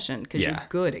profession, because you're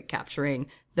good at capturing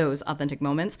those authentic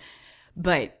moments.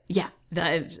 But yeah,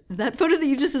 that photo that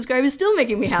you just described is still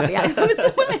making me happy. I love it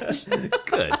so much.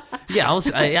 Good. Yeah,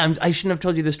 I shouldn't have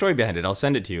told you the story behind it. I'll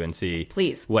send it to you and see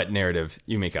what narrative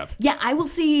you make up. Yeah, I will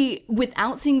see,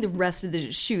 without seeing the rest of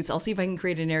the shoots, I'll see if I can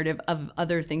create a narrative of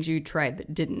other things you tried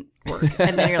that didn't work.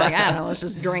 And then you're like, I don't know, let's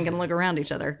just drink and look around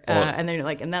each other. And then you're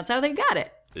like, and that's how they got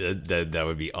it. That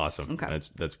would be awesome. Okay.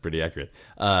 That's pretty accurate.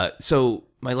 So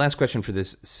my last question for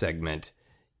this segment,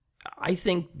 I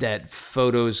think that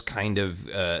photos kind of,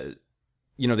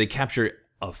 they capture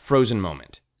a frozen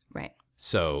moment. Right.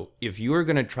 So if you are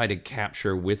going to try to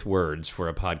capture with words for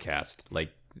a podcast, like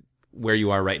where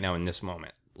you are right now in this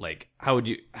moment, like how would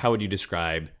you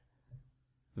describe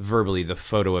verbally the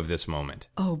photo of this moment?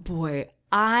 Oh boy.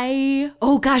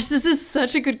 Oh gosh, this is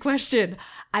such a good question.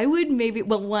 I would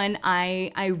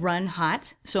I run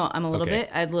hot, so I'm a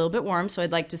little bit warm, so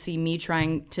I'd like to see me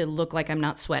trying to look like I'm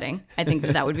not sweating. I think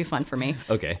that would be fun for me.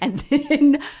 Okay. And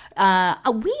then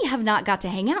we have not got to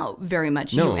hang out very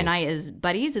much. No. You and I as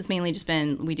buddies. It's mainly just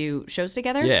been, we do shows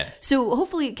together. Yeah. So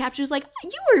hopefully it captures like,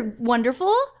 you were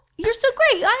wonderful. You're so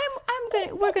great. I'm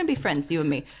good. We're going to be friends, you and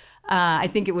me. I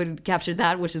think it would capture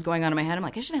that, which is going on in my head. I'm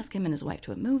like, I should ask him and his wife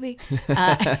to a movie.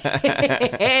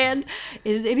 And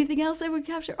is anything else I would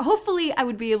capture? Hopefully, I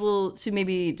would be able to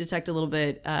maybe detect a little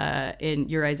bit in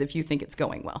your eyes if you think it's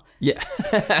going well. Yeah.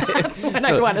 That's what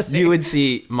I want to see. You would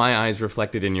see my eyes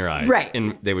reflected in your eyes. Right.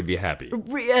 And they would be happy.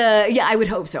 Yeah, I would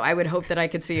hope so. I would hope that I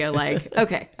could see a like,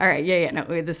 okay, all right, yeah, no,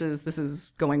 this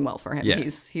is going well for him. Yeah.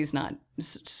 He's not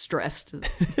stressed.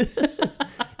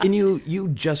 And you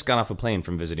just got off a plane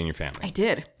from visiting your family. I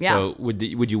did, yeah. So would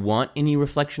you want any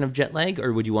reflection of jet lag,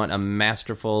 or would you want a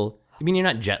masterful... I mean, you're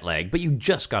not jet lagged, but you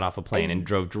just got off a plane and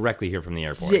drove directly here from the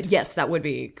airport. Yes, that would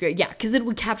be good. Yeah, because it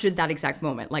would capture that exact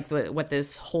moment, like what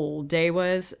this whole day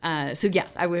was. So yeah,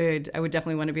 I would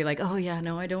definitely want to be like, oh yeah,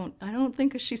 no, I don't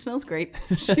think she smells great.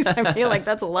 I feel like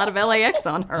that's a lot of LAX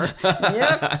on her.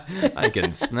 Yep. I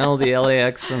can smell the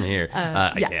LAX from here.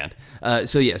 I can't.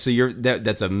 So you're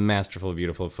that's a masterful,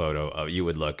 beautiful photo of you.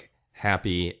 Would look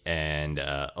happy and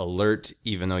alert,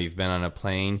 even though you've been on a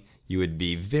plane. You would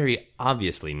be very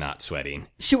obviously not sweating.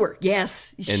 Sure,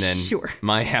 yes. And then sure.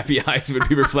 My happy eyes would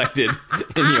be reflected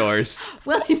in yours.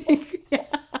 Well, I think, yeah.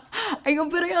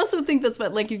 But I also think that's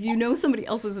what, like, if you know somebody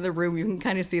else is in the room, you can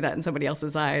kind of see that in somebody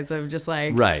else's eyes of just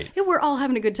like, right. Hey, we're all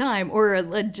having a good time. Or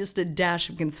just a dash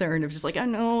of concern of just like, oh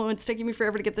no, it's taking me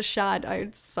forever to get the shot.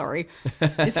 Sorry.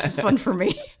 It's fun for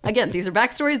me. Again, these are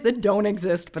backstories that don't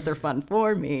exist, but they're fun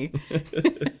for me.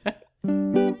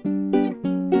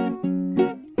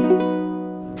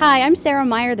 Hi, I'm Sarah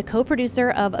Meyer, the co-producer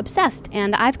of Obsessed,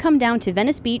 and I've come down to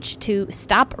Venice Beach to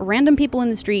stop random people in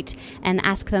the street and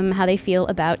ask them how they feel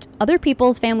about other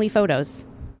people's family photos.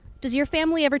 Does your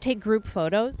family ever take group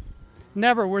photos?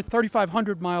 Never. We're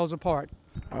 3,500 miles apart.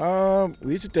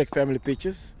 We used to take family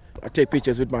pictures. I take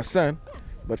pictures with my son,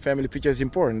 but family pictures is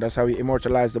important. That's how we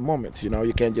immortalize the moments. You know,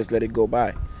 you can't just let it go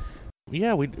by.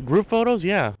 Yeah, group photos,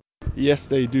 yeah. Yes,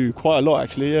 they do. Quite a lot,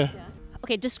 actually, yeah.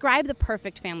 Okay, describe the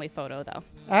perfect family photo, though.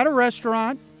 At a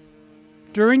restaurant,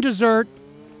 during dessert,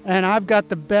 and I've got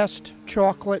the best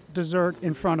chocolate dessert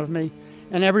in front of me,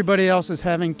 and everybody else is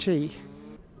having tea.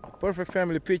 Perfect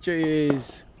family picture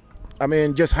is,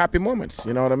 just happy moments,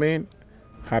 you know what I mean?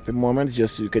 Happy moments,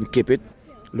 just you can keep it,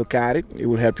 look at it. It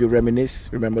will help you reminisce,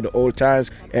 remember the old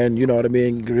times, and, you know what I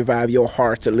mean, revive your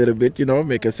heart a little bit,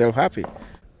 make yourself happy.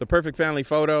 The perfect family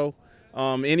photo,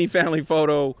 any family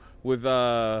photo with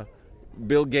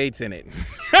Bill Gates in it.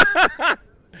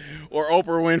 Or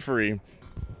Oprah Winfrey.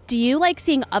 Do you like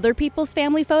seeing other people's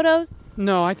family photos?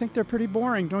 No, I think they're pretty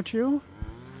boring, don't you?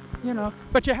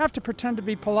 But you have to pretend to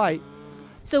be polite.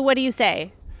 So what do you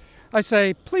say? I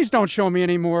say, please don't show me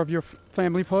any more of your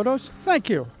family photos. Thank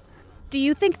you. Do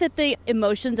you think that the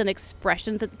emotions and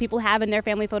expressions that people have in their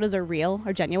family photos are real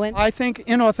or genuine? I think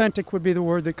inauthentic would be the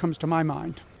word that comes to my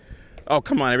mind. Oh,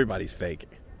 come on, everybody's fake.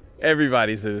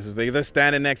 Everybody's they're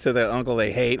standing next to the uncle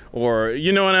they hate, or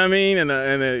you know what I mean,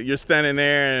 and you're standing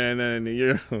there, and then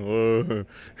you're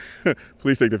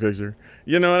please take the picture.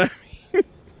 You know what I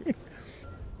mean?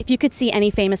 If you could see any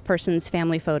famous person's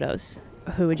family photos,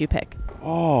 who would you pick?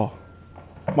 Oh,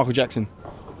 Michael Jackson.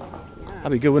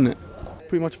 That'd be good, wouldn't it?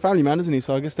 Pretty much a family man, isn't he?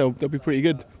 So I guess they'll be pretty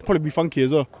good. They'll probably be funky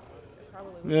as well.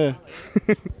 Yeah.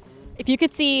 If you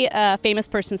could see a famous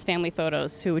person's family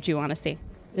photos, who would you want to see?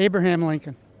 Abraham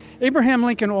Lincoln. Abraham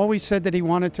Lincoln always said that he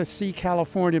wanted to see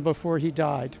California before he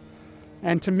died.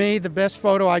 And to me, the best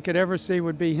photo I could ever see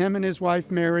would be him and his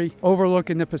wife, Mary,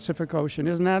 overlooking the Pacific Ocean.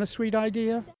 Isn't that a sweet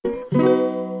idea? We're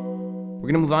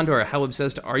going to move on to our How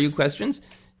Obsessed Are You questions.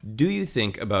 Do you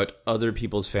think about other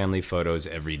people's family photos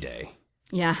every day?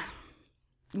 Yeah.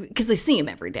 Because I see him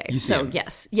every day. So,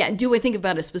 yes. Yeah. Do I think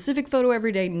about a specific photo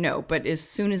every day? No. But as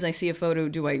soon as I see a photo,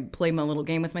 do I play my little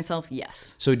game with myself?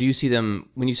 Yes. So do you see them,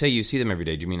 when you say you see them every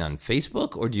day, do you mean on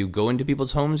Facebook? Or do you go into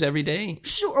people's homes every day?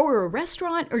 Sure. Or a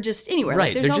restaurant or just anywhere. Right.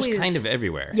 Like, there's they're always, just kind of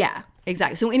everywhere. Yeah.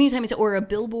 Exactly. So anytime it's or a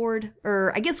billboard,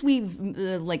 or I guess we've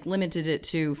limited it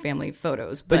to family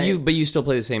photos. But you still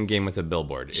play the same game with a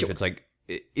billboard. Sure. If it's like,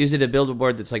 is it a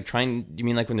billboard that's like you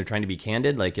mean like when they're trying to be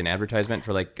candid, like an advertisement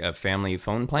for like a family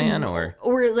phone plan, or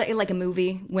like a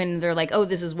movie when they're like, oh,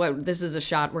 this is a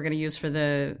shot we're going to use for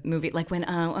the movie, like when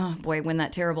when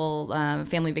that terrible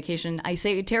family vacation. I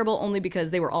say terrible only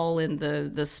because they were all in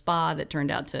the spa that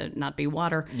turned out to not be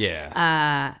water.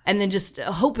 Yeah. And then just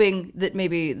hoping that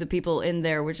maybe the people in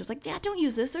there were just like, yeah, don't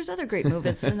use this. There's other great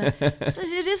movies. And so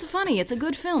it is funny. It's a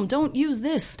good film. Don't use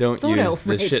this. Don't photo. Use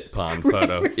the shit pond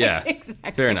photo. Right, yeah. Exactly.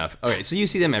 Fair enough. Okay, so you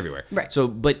see them everywhere. Right. So,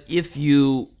 but if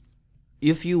you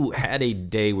had a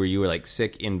day where you were like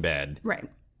sick in bed, right,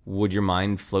 would your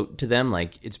mind float to them?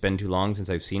 Like, it's been too long since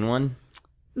I've seen one?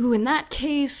 Ooh, in that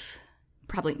case,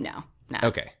 probably no.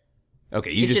 Okay.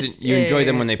 Okay, you enjoy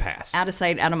them when they pass. Out of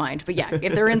sight, out of mind. But yeah,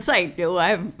 if they're in sight,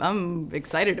 I'm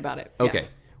excited about it. Okay. Yeah.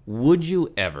 Would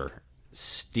you ever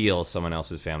steal someone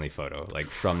else's family photo, like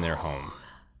from their home?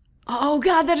 Oh,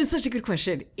 God, that is such a good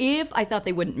question. If I thought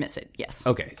they wouldn't miss it, yes.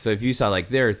 Okay, so if you saw, like,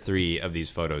 there are 3 of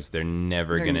these photos, they're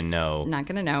never going to know. Not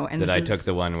going to know. And that I took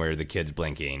the one where the kid's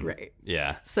blinking. Right.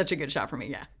 Yeah. Such a good shot for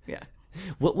me, yeah.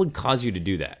 What would cause you to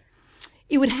do that?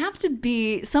 It would have to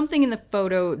be something in the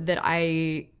photo that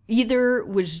I either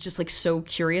was just, like, so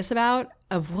curious about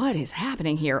of what is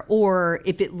happening here, or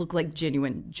if it looked like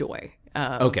genuine joy.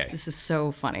 Okay. This is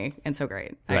so funny and so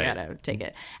great. Right. I gotta take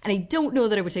it. And I don't know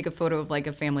that I would take a photo of like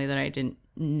a family that I didn't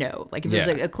know. Like if it was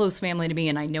like a close family to me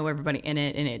and I know everybody in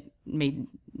it and it made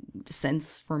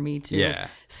sense for me to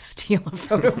steal a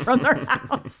photo from their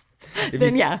house,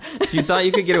 if you thought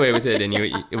you could get away with it and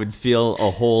it would feel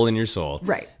a hole in your soul.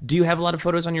 Right. Do you have a lot of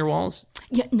photos on your walls?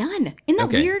 Yeah, none. Isn't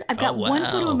that weird? I've got one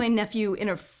photo of my nephew in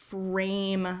a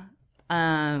frame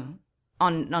on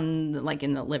like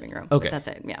in the living room. Okay. That's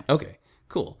it. Yeah. Okay.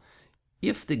 Cool.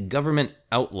 If the government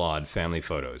outlawed family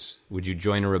photos, would you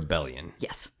join a rebellion?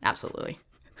 Yes, absolutely.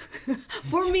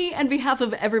 For me, on behalf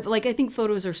of everybody, I think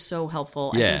photos are so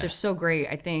helpful. I think they're so great.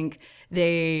 I think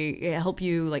they help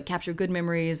you like capture good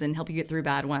memories and help you get through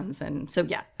bad ones. And so,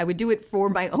 I would do it for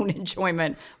my own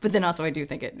enjoyment. But then also I do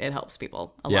think it helps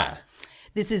people a lot.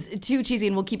 This is too cheesy,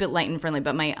 and we'll keep it light and friendly.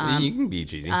 But my you can be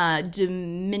cheesy.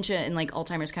 Dementia and like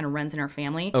Alzheimer's kind of runs in our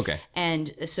family. Okay,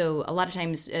 and so a lot of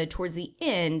times towards the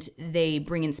end, they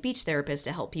bring in speech therapists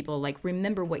to help people like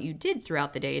remember what you did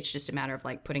throughout the day. It's just a matter of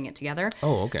like putting it together.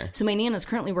 Oh, okay. So my Nana's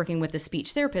currently working with a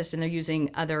speech therapist, and they're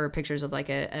using other pictures of like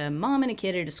a mom and a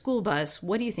kid at a school bus.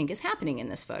 What do you think is happening in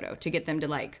this photo to get them to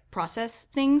like process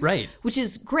things? Right, which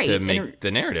is great to make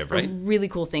the narrative right. A really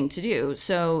cool thing to do.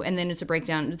 So and then it's a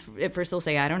breakdown. At first they'll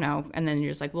say, I don't know. And then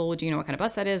you're just like, well, do you know what kind of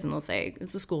bus that is? And they'll say,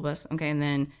 it's a school bus. Okay. And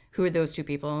then who are those 2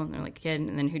 people? And they're like, kid.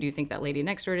 And then who do you think that lady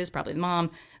next to it is? Probably the mom.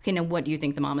 Okay. Now what do you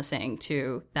think the mom is saying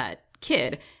to that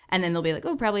kid? And then they'll be like,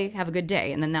 oh, probably have a good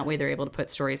day. And then that way they're able to put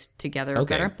stories together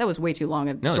better. That was way too long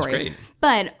a story. It's great.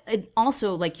 But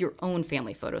also like your own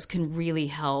family photos can really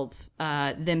help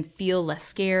them feel less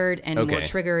scared and more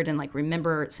triggered and like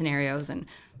remember scenarios. And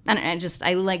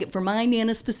I like it for my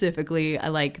Nana specifically. I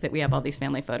like that we have all these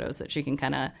family photos that she can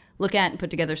kind of look at and put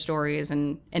together stories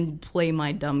and play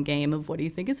my dumb game of what do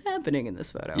you think is happening in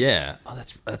this photo? Yeah. Oh,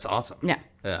 that's awesome. Yeah.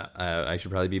 I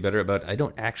should probably be better about. I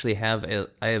don't actually have.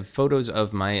 I have photos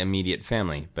of my immediate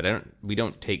family, but we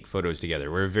don't take photos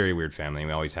together. We're a very weird family.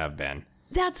 We always have been.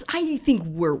 I think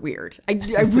we're weird. I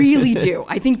really do.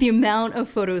 I think the amount of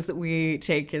photos that we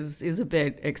take is a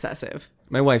bit excessive.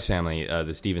 My wife's family,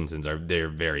 the Stevensons, they're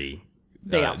very...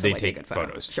 They also they like take a good photo.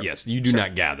 Photos. Sure. Yes, you do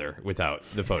not gather without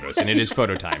the photos, and it is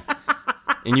photo time.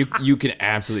 And you can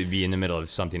absolutely be in the middle of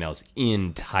something else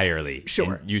entirely.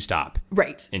 Sure. And you stop.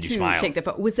 Right. And you to smile. Take the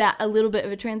photo. Was that a little bit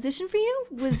of a transition for you?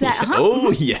 Was that...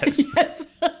 Oh, yes. Yes.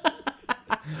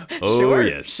 Oh, sure,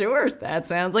 yes. Sure. That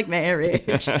sounds like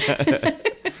marriage.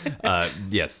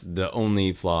 Yes, the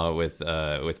only flaw with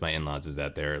my in-laws is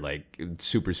that they're like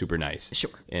super, super nice.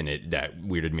 Sure. And that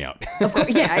weirded me out. Of course.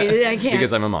 Yeah, I can't.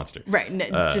 Because I'm a monster. Right.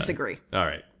 Disagree. All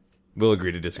right. We'll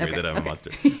agree to disagree that I'm a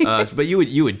monster. Okay. But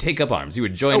you would take up arms. You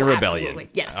would join a rebellion. Absolutely.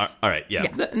 Yes. All right. Yeah.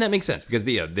 And that makes sense because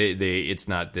they it's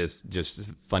not this just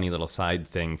funny little side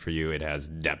thing for you. It has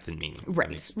depth and meaning.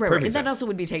 Right. Right. Sense. That also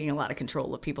would be taking a lot of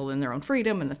control of people in their own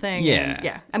freedom and the thing. Yeah.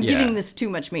 And I'm giving this too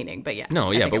much meaning, but yeah.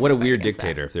 No, yeah, but what a weird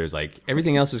dictator if there's like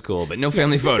everything else is cool, but no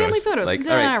family photos. Family photos. Like,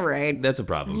 all right. That's a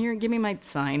problem. Here, give me my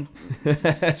sign.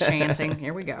 Chanting.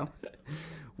 Here we go.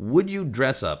 Would you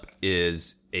dress up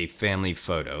as a family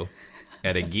photo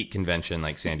at a geek convention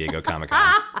like San Diego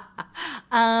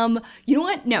Comic-Con? You know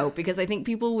what? No, because I think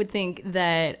people would think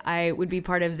that I would be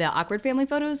part of the awkward family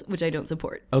photos, which I don't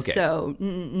support. Okay. So,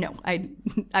 no.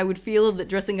 I would feel that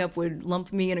dressing up would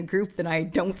lump me in a group that I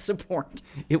don't support.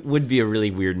 It would be a really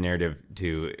weird narrative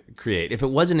to create. If it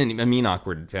wasn't a mean,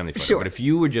 awkward family photo, Sure. But if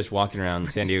you were just walking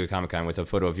around San Diego Comic-Con with a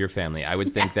photo of your family, I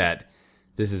would think that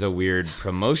this is a weird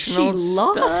promotional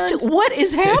lost? stunt. What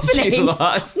is happening? She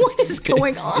lost. What is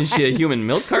going on? Is she a human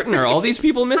milk carton? Are all these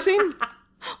people missing?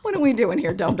 What are we doing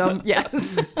here, dum-dum?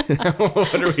 Yes.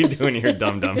 What are we doing here,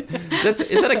 dum-dum? Is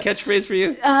that a catchphrase for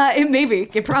you? It may be.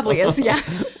 It probably is, yeah.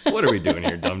 What are we doing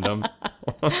here, dum-dum?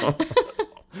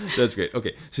 That's great.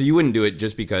 Okay, so you wouldn't do it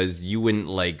just because you wouldn't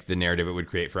like the narrative it would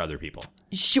create for other people.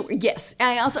 Sure. Yes.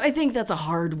 I think that's a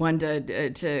hard one to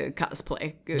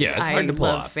cosplay. Yeah, it's hard to pull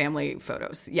off. off. Family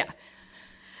photos. Yeah.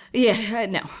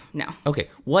 Yeah. No. Okay.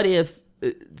 What if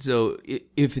So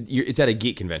if it's at a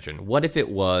geek convention, what if it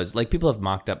was like people have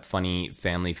mocked up funny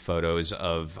family photos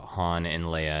of Han and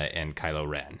Leia and Kylo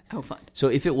Ren? Oh, fun. So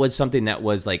if it was something that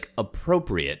was like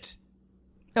appropriate,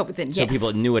 but then so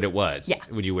people knew what it was, yeah.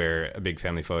 Would you wear a big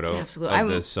family photo Absolutely. of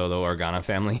the Solo Organa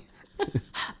family?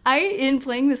 In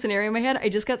playing the scenario in my head, I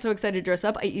just got so excited to dress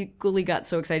up. I equally got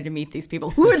so excited to meet these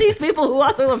people. Who are these people who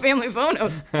also love family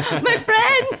photos? My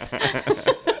friends!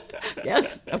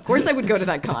 Yes, of course I would go to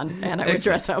that con and I would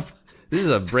dress up. This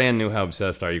is a brand new How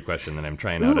Obsessed Are You question that I'm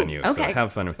trying out on you. Okay. So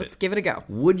have fun with it. Let's give it a go.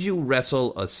 Would you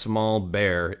wrestle a small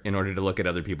bear in order to look at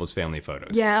other people's family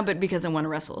photos? Yeah, but because I want to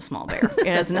wrestle a small bear. It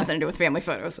has nothing to do with family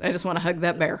photos. I just want to hug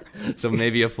that bear. So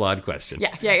maybe a flawed question.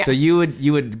 Yeah. So you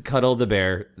would cuddle the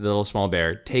bear, the little small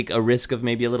bear, take a risk of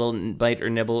maybe a little bite or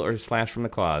nibble or slash from the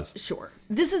claws. Sure.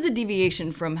 This is a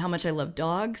deviation from how much I love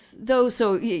dogs, though.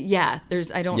 So yeah,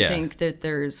 I don't think that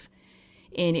there's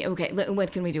okay, what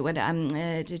can we do? What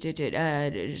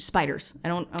spiders? I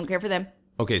don't care for them.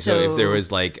 Okay, so if there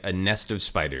was like a nest of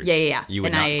spiders, you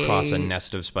would not cross a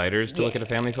nest of spiders to look at a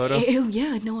family photo?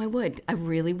 Yeah, no, I would. I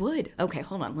really would. Okay,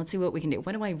 hold on. Let's see what we can do.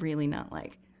 What do I really not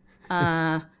like?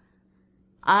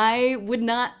 I would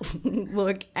not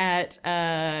look at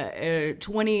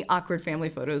 20 awkward family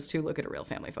photos to look at a real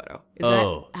family photo.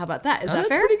 How about that? Is that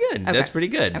fair? Pretty good. Okay. That's pretty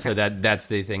good. Okay. So that's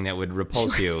the thing that would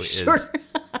repulse you Sure. is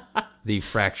the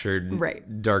fractured,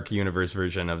 dark universe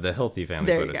version of the healthy family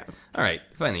there photos. You go. All right,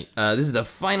 finally. This is the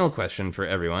final question for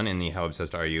everyone in the How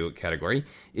Obsessed Are You category.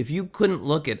 If you couldn't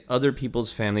look at other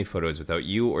people's family photos without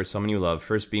you or someone you love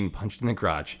first being punched in the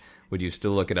crotch, would you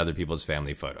still look at other people's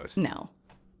family photos? No.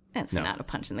 That's not a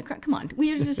punch in the crotch. Come on.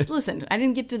 We just, listen, I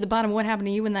didn't get to the bottom of what happened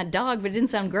to you and that dog, but it didn't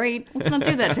sound great. Let's not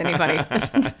do that to anybody.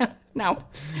 No.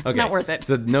 It's not worth it.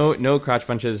 So no crotch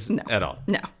punches at all?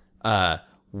 No.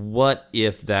 What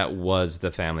if that was the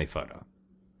family photo?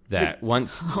 That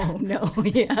once... Oh, no.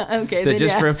 Yeah, okay. That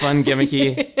just for a fun,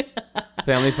 gimmicky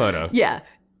family photo. Yeah.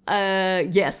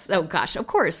 Yes. Oh, gosh. Of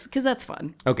course, because that's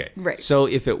fun. Okay. Right. So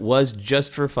if it was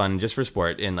just for fun, just for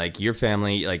sport, and like your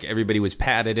family, like everybody was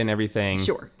padded and everything.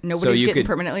 Sure. Nobody's getting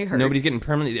permanently hurt.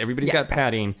 Everybody's got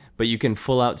padding, but you can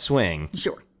full out swing.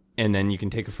 Sure. And then you can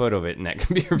take a photo of it, and that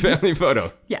can be your family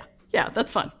photo. Yeah.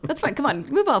 That's fun. That's fun. Come on.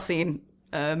 We've all seen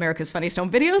America's Funniest Home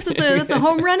Videos. It's a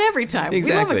home run every time.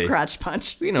 Exactly. We love a crotch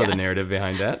punch. We know the narrative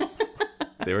behind that.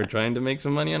 They were trying to make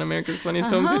some money on America's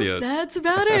Funniest Home Videos. That's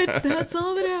about it. That's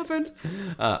all that happened.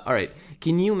 All right.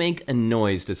 Can you make a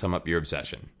noise to sum up your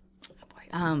obsession?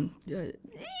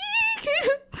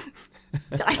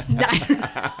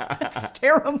 That's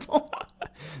terrible.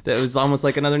 That was almost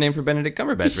like another name for Benedict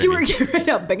Cumberbatch. Sure, get right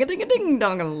up.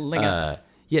 Bing-a-ding-a-ding-dong-a-ling-a.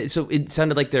 Yeah, so it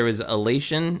sounded like there was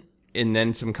elation and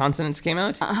then some consonants came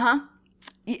out?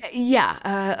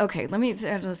 Yeah. Okay.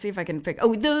 Let's see if I can pick.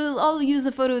 I'll use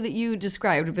the photo that you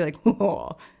described to be like,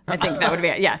 oh, I think that would be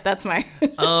it. Yeah, that's my.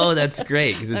 Oh, that's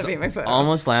great because it's my photo.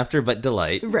 Almost laughter but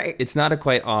delight. Right. It's not a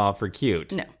quite awe for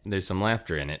cute. No. There's some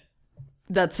laughter in it.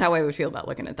 That's how I would feel about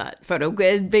looking at that photo,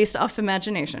 based off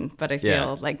imagination. But I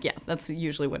feel that's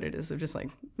usually what it is. I'm just like,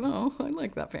 oh, I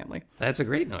like that family. That's a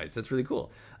great noise. That's really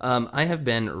cool. I have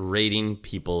been rating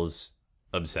people's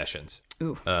obsessions.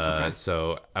 Ooh. Okay.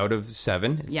 So out of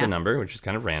 7, it's the number, which is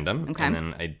kind of random. Okay. And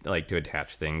then I like to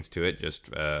attach things to it just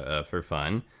for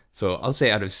fun. So I'll say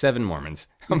out of 7 Mormons.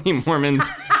 How many Mormons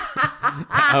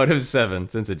out of 7,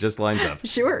 since it just lines up?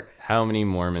 Sure. How many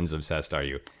Mormons obsessed are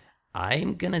you?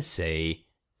 I'm going to say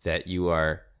that you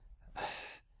are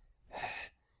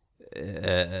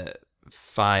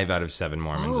 5 out of 7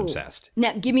 Mormons obsessed.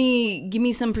 Now, give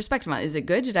me some perspective on it. Is it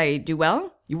good? Did I do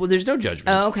well? Well, there's no judgment.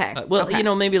 Oh, okay.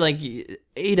 Maybe like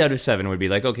 8 out of 7 would be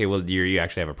like, okay, well, you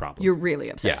actually have a problem. You're really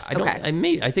obsessed. Yeah,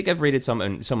 I think I've rated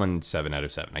someone 7 out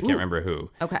of 7. I can't remember who.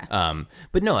 Okay.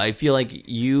 But no, I feel like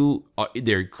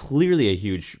they're clearly a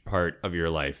huge part of your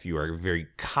life. You are very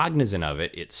cognizant of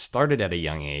it. It started at a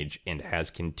young age and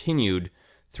has continued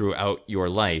throughout your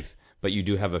life. But you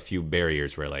do have a few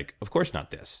barriers where, like, of course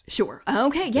not this. Sure.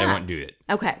 Okay, yeah. I won't do it.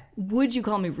 Okay. Would you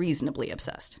call me reasonably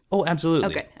obsessed? Oh,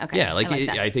 absolutely. Okay. Yeah,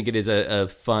 I think it is a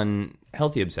fun,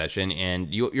 healthy obsession,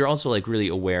 and you're also, like, really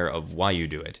aware of why you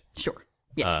do it. Sure.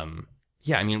 Yes.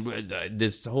 Yeah, I mean,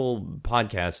 this whole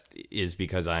podcast is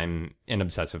because I'm an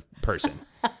obsessive person.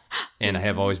 And I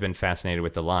have always been fascinated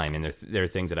with the line, and there are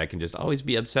things that I can just always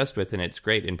be obsessed with, and it's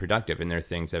great and productive, and there are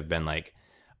things that have been, like,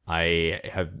 I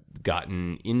have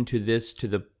gotten into this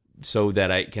so that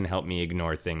I can help me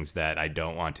ignore things that I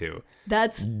don't want to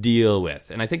deal with.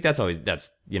 And I think that's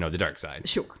the dark side.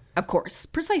 Sure. Of course.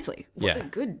 Precisely. Yeah. What a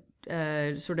good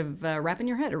sort of wrapping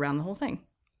your head around the whole thing.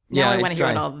 Now I want to hear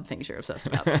about all the things you're obsessed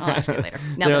about. I'll ask you later.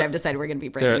 Now that I've decided we're going to be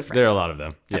brand new friends. There are a lot of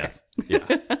them. Okay. Yes.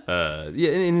 Yeah.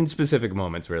 In specific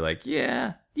moments where like,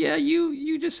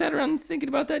 you just sat around thinking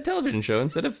about that television show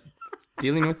instead of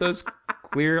dealing with those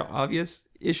clear, obvious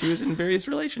issues in various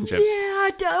relationships. Yeah,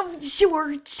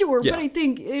 sure. Yeah. But I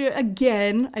think,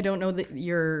 again, I don't know that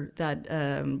you're that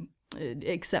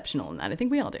exceptional in that. I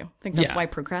think we all do. I think that's why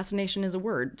procrastination is a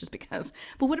word, just because.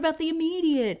 But what about the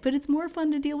immediate? But it's more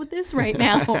fun to deal with this right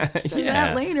now.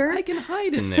 That later. I can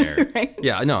hide in there. Right?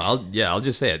 Yeah, no, I'll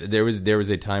just say it. There was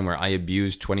a time where I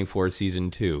abused 24 season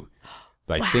 2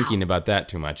 by thinking about that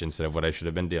too much instead of what I should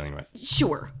have been dealing with.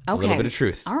 Sure. Okay. A little bit of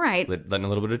truth. All right. Letting a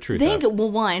little bit of truth out.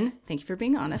 Thank you for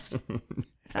being honest.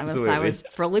 I was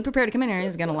fully prepared to come in here.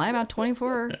 He's going to lie about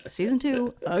 24 season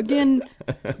 2 again.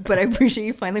 But I appreciate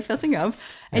you finally fessing up.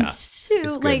 And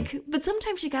two, but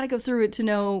sometimes you got to go through it to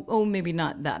know, maybe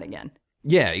not that again.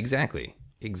 Yeah, exactly.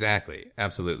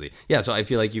 Absolutely. Yeah, so I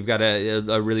feel like you've got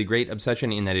a really great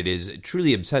obsession in that it is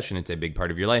truly obsession. It's a big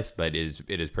part of your life, but it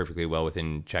is perfectly well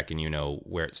within check, and you know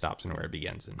where it stops and where it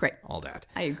begins and great. All that.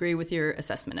 I agree with your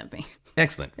assessment of me.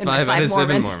 Excellent. 5 out of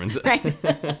 7 Mormons. Right.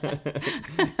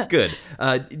 Good.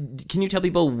 Can you tell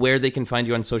people where they can find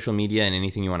you on social media and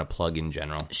anything you want to plug in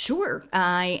general? Sure.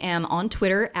 I am on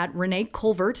Twitter at Renee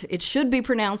Colvert. It should be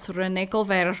pronounced Renee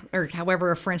Colvert, or however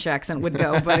a French accent would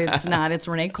go, but it's not. It's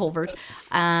Renee Colvert.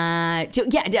 Find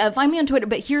me on Twitter.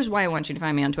 But here's why I want you to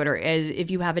find me on Twitter: is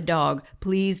if you have a dog,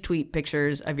 please tweet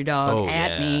pictures of your dog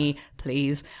at me,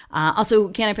 please. Also,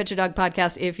 Can I Pet Your Dog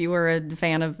podcast? If you are a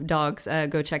fan of dogs,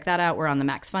 go check that out. We're on the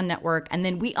Max Fun Network, and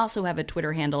then we also have a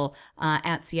Twitter handle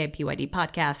at CIPYD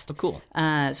podcast. Oh, cool.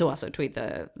 So also tweet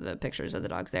the pictures of the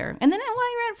dogs there, and then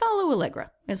while you're at, follow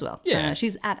Allegra as well. Yeah,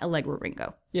 she's at Allegra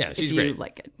Ringo. Yeah, she's if you great.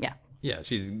 Like it, yeah. Yeah,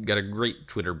 she's got a great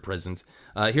Twitter presence.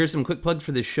 Here's some quick plugs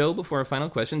for this show before our final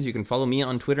questions. You can follow me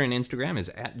on Twitter and Instagram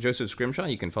as @Joseph Scrimshaw.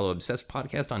 You can follow Obsessed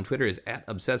Podcast on Twitter as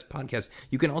 @Obsessed Podcast.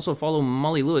 You can also follow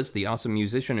Molly Lewis, the awesome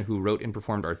musician who wrote and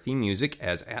performed our theme music,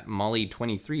 as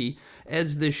 @Molly23,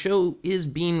 as the show is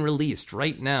being released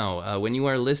right now. When you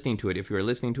are listening to it, if you are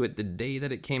listening to it the day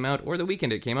that it came out or the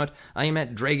weekend it came out, I am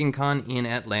at Dragon Con in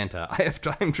Atlanta. I have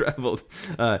time traveled.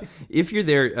 If you're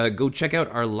there, go check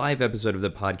out our live episode of the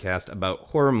podcast about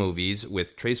horror movies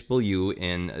with Trace Beaulieu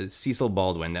and Cecil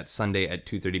Baldwin. That's Sunday at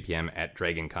 2:30 p.m. at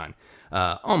Dragon Con.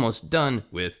 Almost done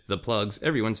with the plugs,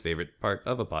 everyone's favorite part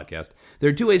of a podcast. There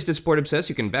are 2 ways to support Obsessed.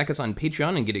 You can back us on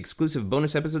Patreon and get exclusive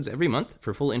bonus episodes every month.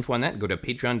 For full info on that, go to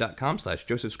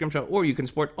patreon.com/Joseph Scrimshaw, or you can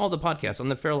support all the podcasts on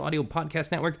the Feral Audio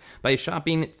Podcast Network by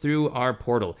shopping through our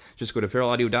portal. Just go to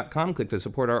feralaudio.com, click the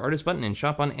support our artist button, and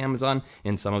shop on Amazon,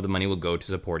 and some of the money will go to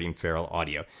supporting Feral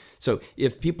Audio. So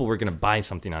if people were going to buy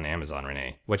something on Amazon,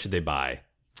 Renee, what should they buy?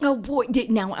 Oh, boy.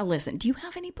 Now, listen. Do you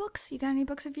have any books? You got any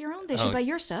books of your own? They should buy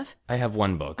your stuff. I have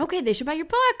one book. Okay, they should buy your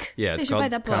book. Yeah, they it's should buy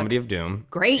called that book. Comedy of Doom.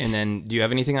 Great. And then, do you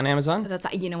have anything on Amazon?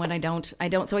 You know what? I don't.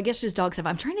 So I guess just dog stuff.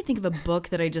 I'm trying to think of a book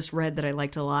that I just read that I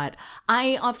liked a lot.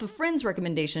 I, off a friend's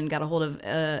recommendation, got a hold of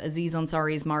Aziz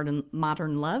Ansari's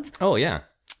Modern Love. Oh, yeah.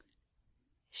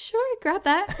 Sure, grab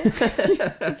that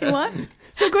if you want.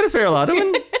 So go to Feral Audio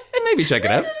and maybe check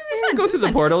it out. Go through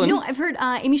the portal. And... I've heard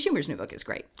Amy Schumer's new book is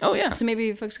great. Oh yeah. So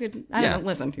maybe folks could I don't know.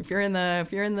 Listen, if you're in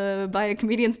the buy a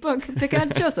comedian's book, pick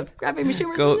out Joseph. Grab Amy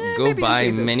Schumer's. Go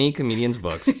buy many comedians'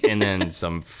 books and then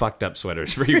some fucked up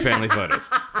sweaters for your family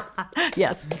photos.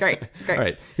 Yes, great. All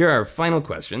right, here are our final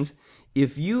questions.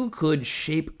 If you could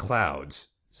shape clouds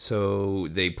so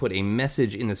they put a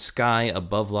message in the sky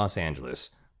above Los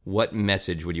Angeles, what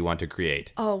message would you want to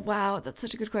create? Oh, wow. That's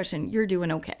such a good question. You're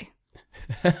doing okay.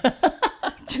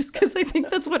 Just because I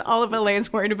think that's what all of LA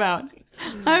is worried about.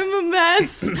 I'm a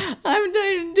mess. I'm trying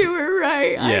to do it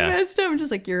right. I messed up. I'm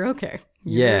just like, you're okay.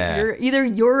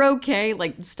 You're okay.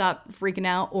 Like, stop freaking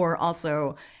out. Or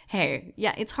also, hey,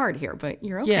 it's hard here, but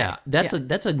you're okay. Yeah, that's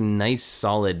a nice,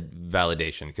 solid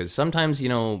validation. Because sometimes,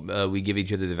 we give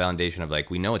each other the validation of like,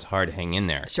 we know it's hard, hang in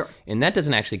there. Sure. And that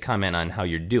doesn't actually comment on how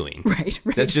you're doing. Right.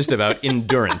 That's just about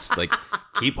endurance. Like,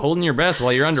 keep holding your breath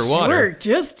while you're underwater. Sure,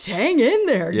 just hang in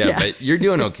there. Yeah, but you're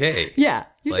doing okay. Yeah.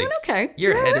 You're doing okay.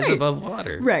 Your head is above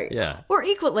water. Right. Yeah. Or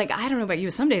equal, I don't know about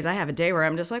you. Some days I have a day where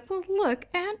I'm just like, well, look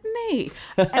at me.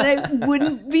 And it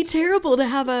wouldn't be terrible to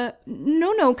have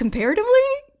no, comparatively,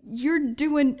 you're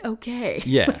doing okay.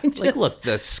 Yeah. Look,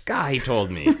 the sky told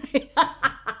me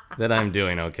that I'm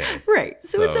doing okay. Right.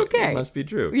 So it's okay. It must be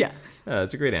true. Yeah.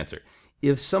 That's a great answer.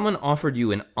 If someone offered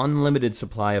you an unlimited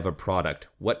supply of a product,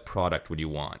 what product would you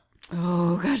want?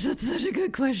 Oh, gosh, that's such a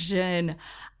good question.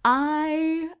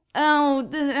 I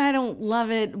don't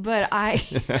love it, but I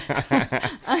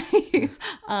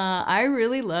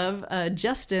really love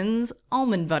Justin's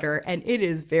almond butter, and it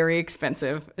is very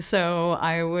expensive. So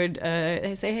I would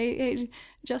say, hey,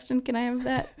 Justin, can I have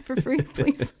that for free,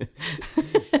 please?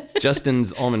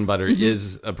 Justin's almond butter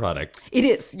is a product. It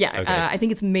is, yeah. Okay. I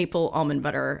think it's maple almond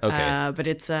butter. Okay. But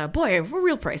it's, we're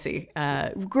real pricey.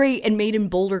 Great, and made in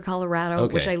Boulder, Colorado,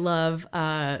 which I love.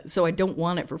 So I don't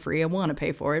want it for free. I want to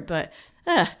pay for it, but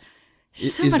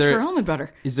so much for almond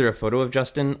butter. Is there a photo of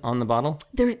Justin on the bottle?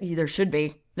 There should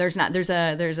be. There's not. There's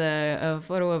a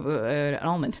photo of an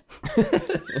almond.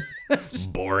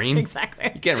 Boring. Exactly.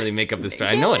 You can't really make up this story.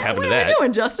 I know what happened to that. What are you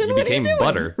doing, Justin? You what became are you doing?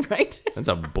 butter. Right? That's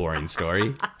a boring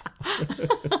story.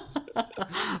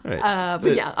 Right.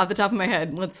 But yeah, off the top of my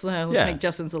head, let's make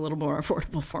Justin's a little more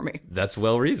affordable for me. That's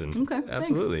well reasoned. Okay.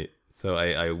 Absolutely. Thanks. So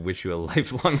I wish you a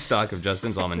lifelong stock of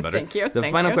Justin's almond butter. Thank you.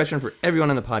 The final question for everyone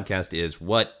on the podcast is,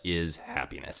 what is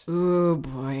happiness? Oh,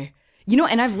 boy.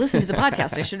 And I've listened to the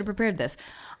podcast. I should have prepared this.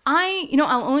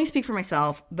 I'll only speak for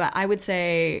myself, but I would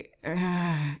say,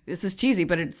 this is cheesy,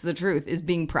 but it's the truth, is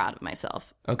being proud of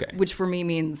myself. Okay. Which for me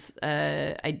means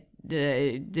I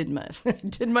did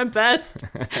my best.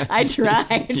 I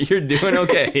tried. You're doing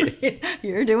okay.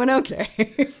 You're doing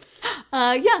okay.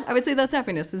 I would say that's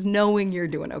happiness, is knowing you're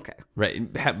doing okay.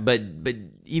 Right. But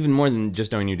even more than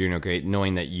just knowing you're doing okay,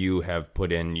 knowing that you have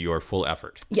put in your full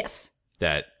effort. Yes.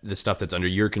 That the stuff that's under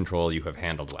your control, you have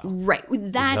handled well. Right.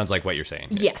 That sounds like what you're saying.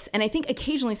 Yes. And I think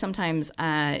occasionally sometimes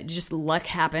just luck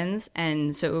happens.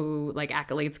 And so like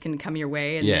accolades can come your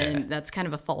way. And then that's kind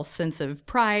of a false sense of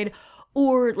pride.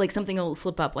 Or like something will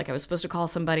slip up. Like I was supposed to call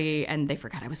somebody and they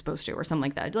forgot I was supposed to, or something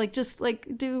like that. Like just like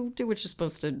do what you're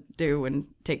supposed to do and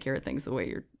take care of things the way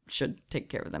you should take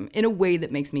care of them in a way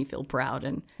that makes me feel proud.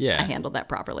 And I handled that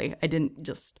properly. I didn't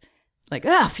just... like,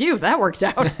 phew, that worked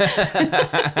out.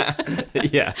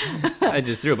 Yeah. I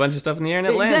just threw a bunch of stuff in the air and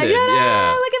it landed.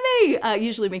 Yeah. Look at me.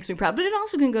 Usually makes me proud. But it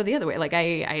also can go the other way. Like,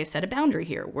 I set a boundary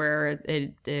here where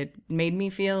it made me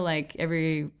feel like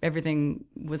everything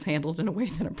was handled in a way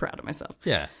that I'm proud of myself.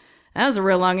 Yeah. That was a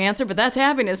real long answer, but that's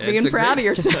happiness, being proud of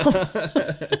yourself.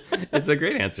 It's a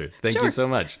great answer. Thank you so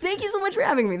much. Thank you so much for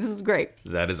having me. This is great.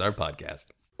 That is our podcast.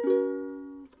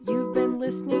 You've been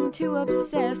listening to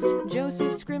Obsessed.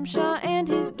 Joseph Scrimshaw and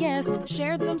his guest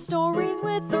shared some stories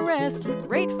with the rest.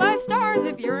 Rate 5 stars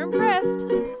if you're impressed.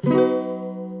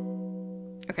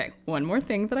 Okay, one more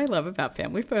thing that I love about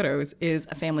family photos is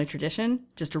a family tradition.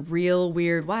 Just a real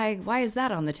weird, why is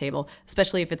that on the table?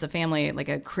 Especially if it's a family, like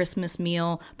a Christmas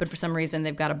meal, but for some reason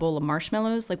they've got a bowl of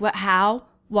marshmallows. Like what, how,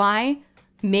 why?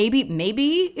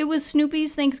 Maybe it was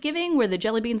Snoopy's Thanksgiving where the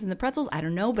jelly beans and the pretzels. I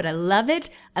don't know, but I love it.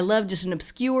 I love just an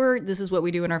obscure, this is what we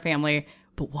do in our family.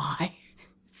 But why?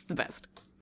 It's the best.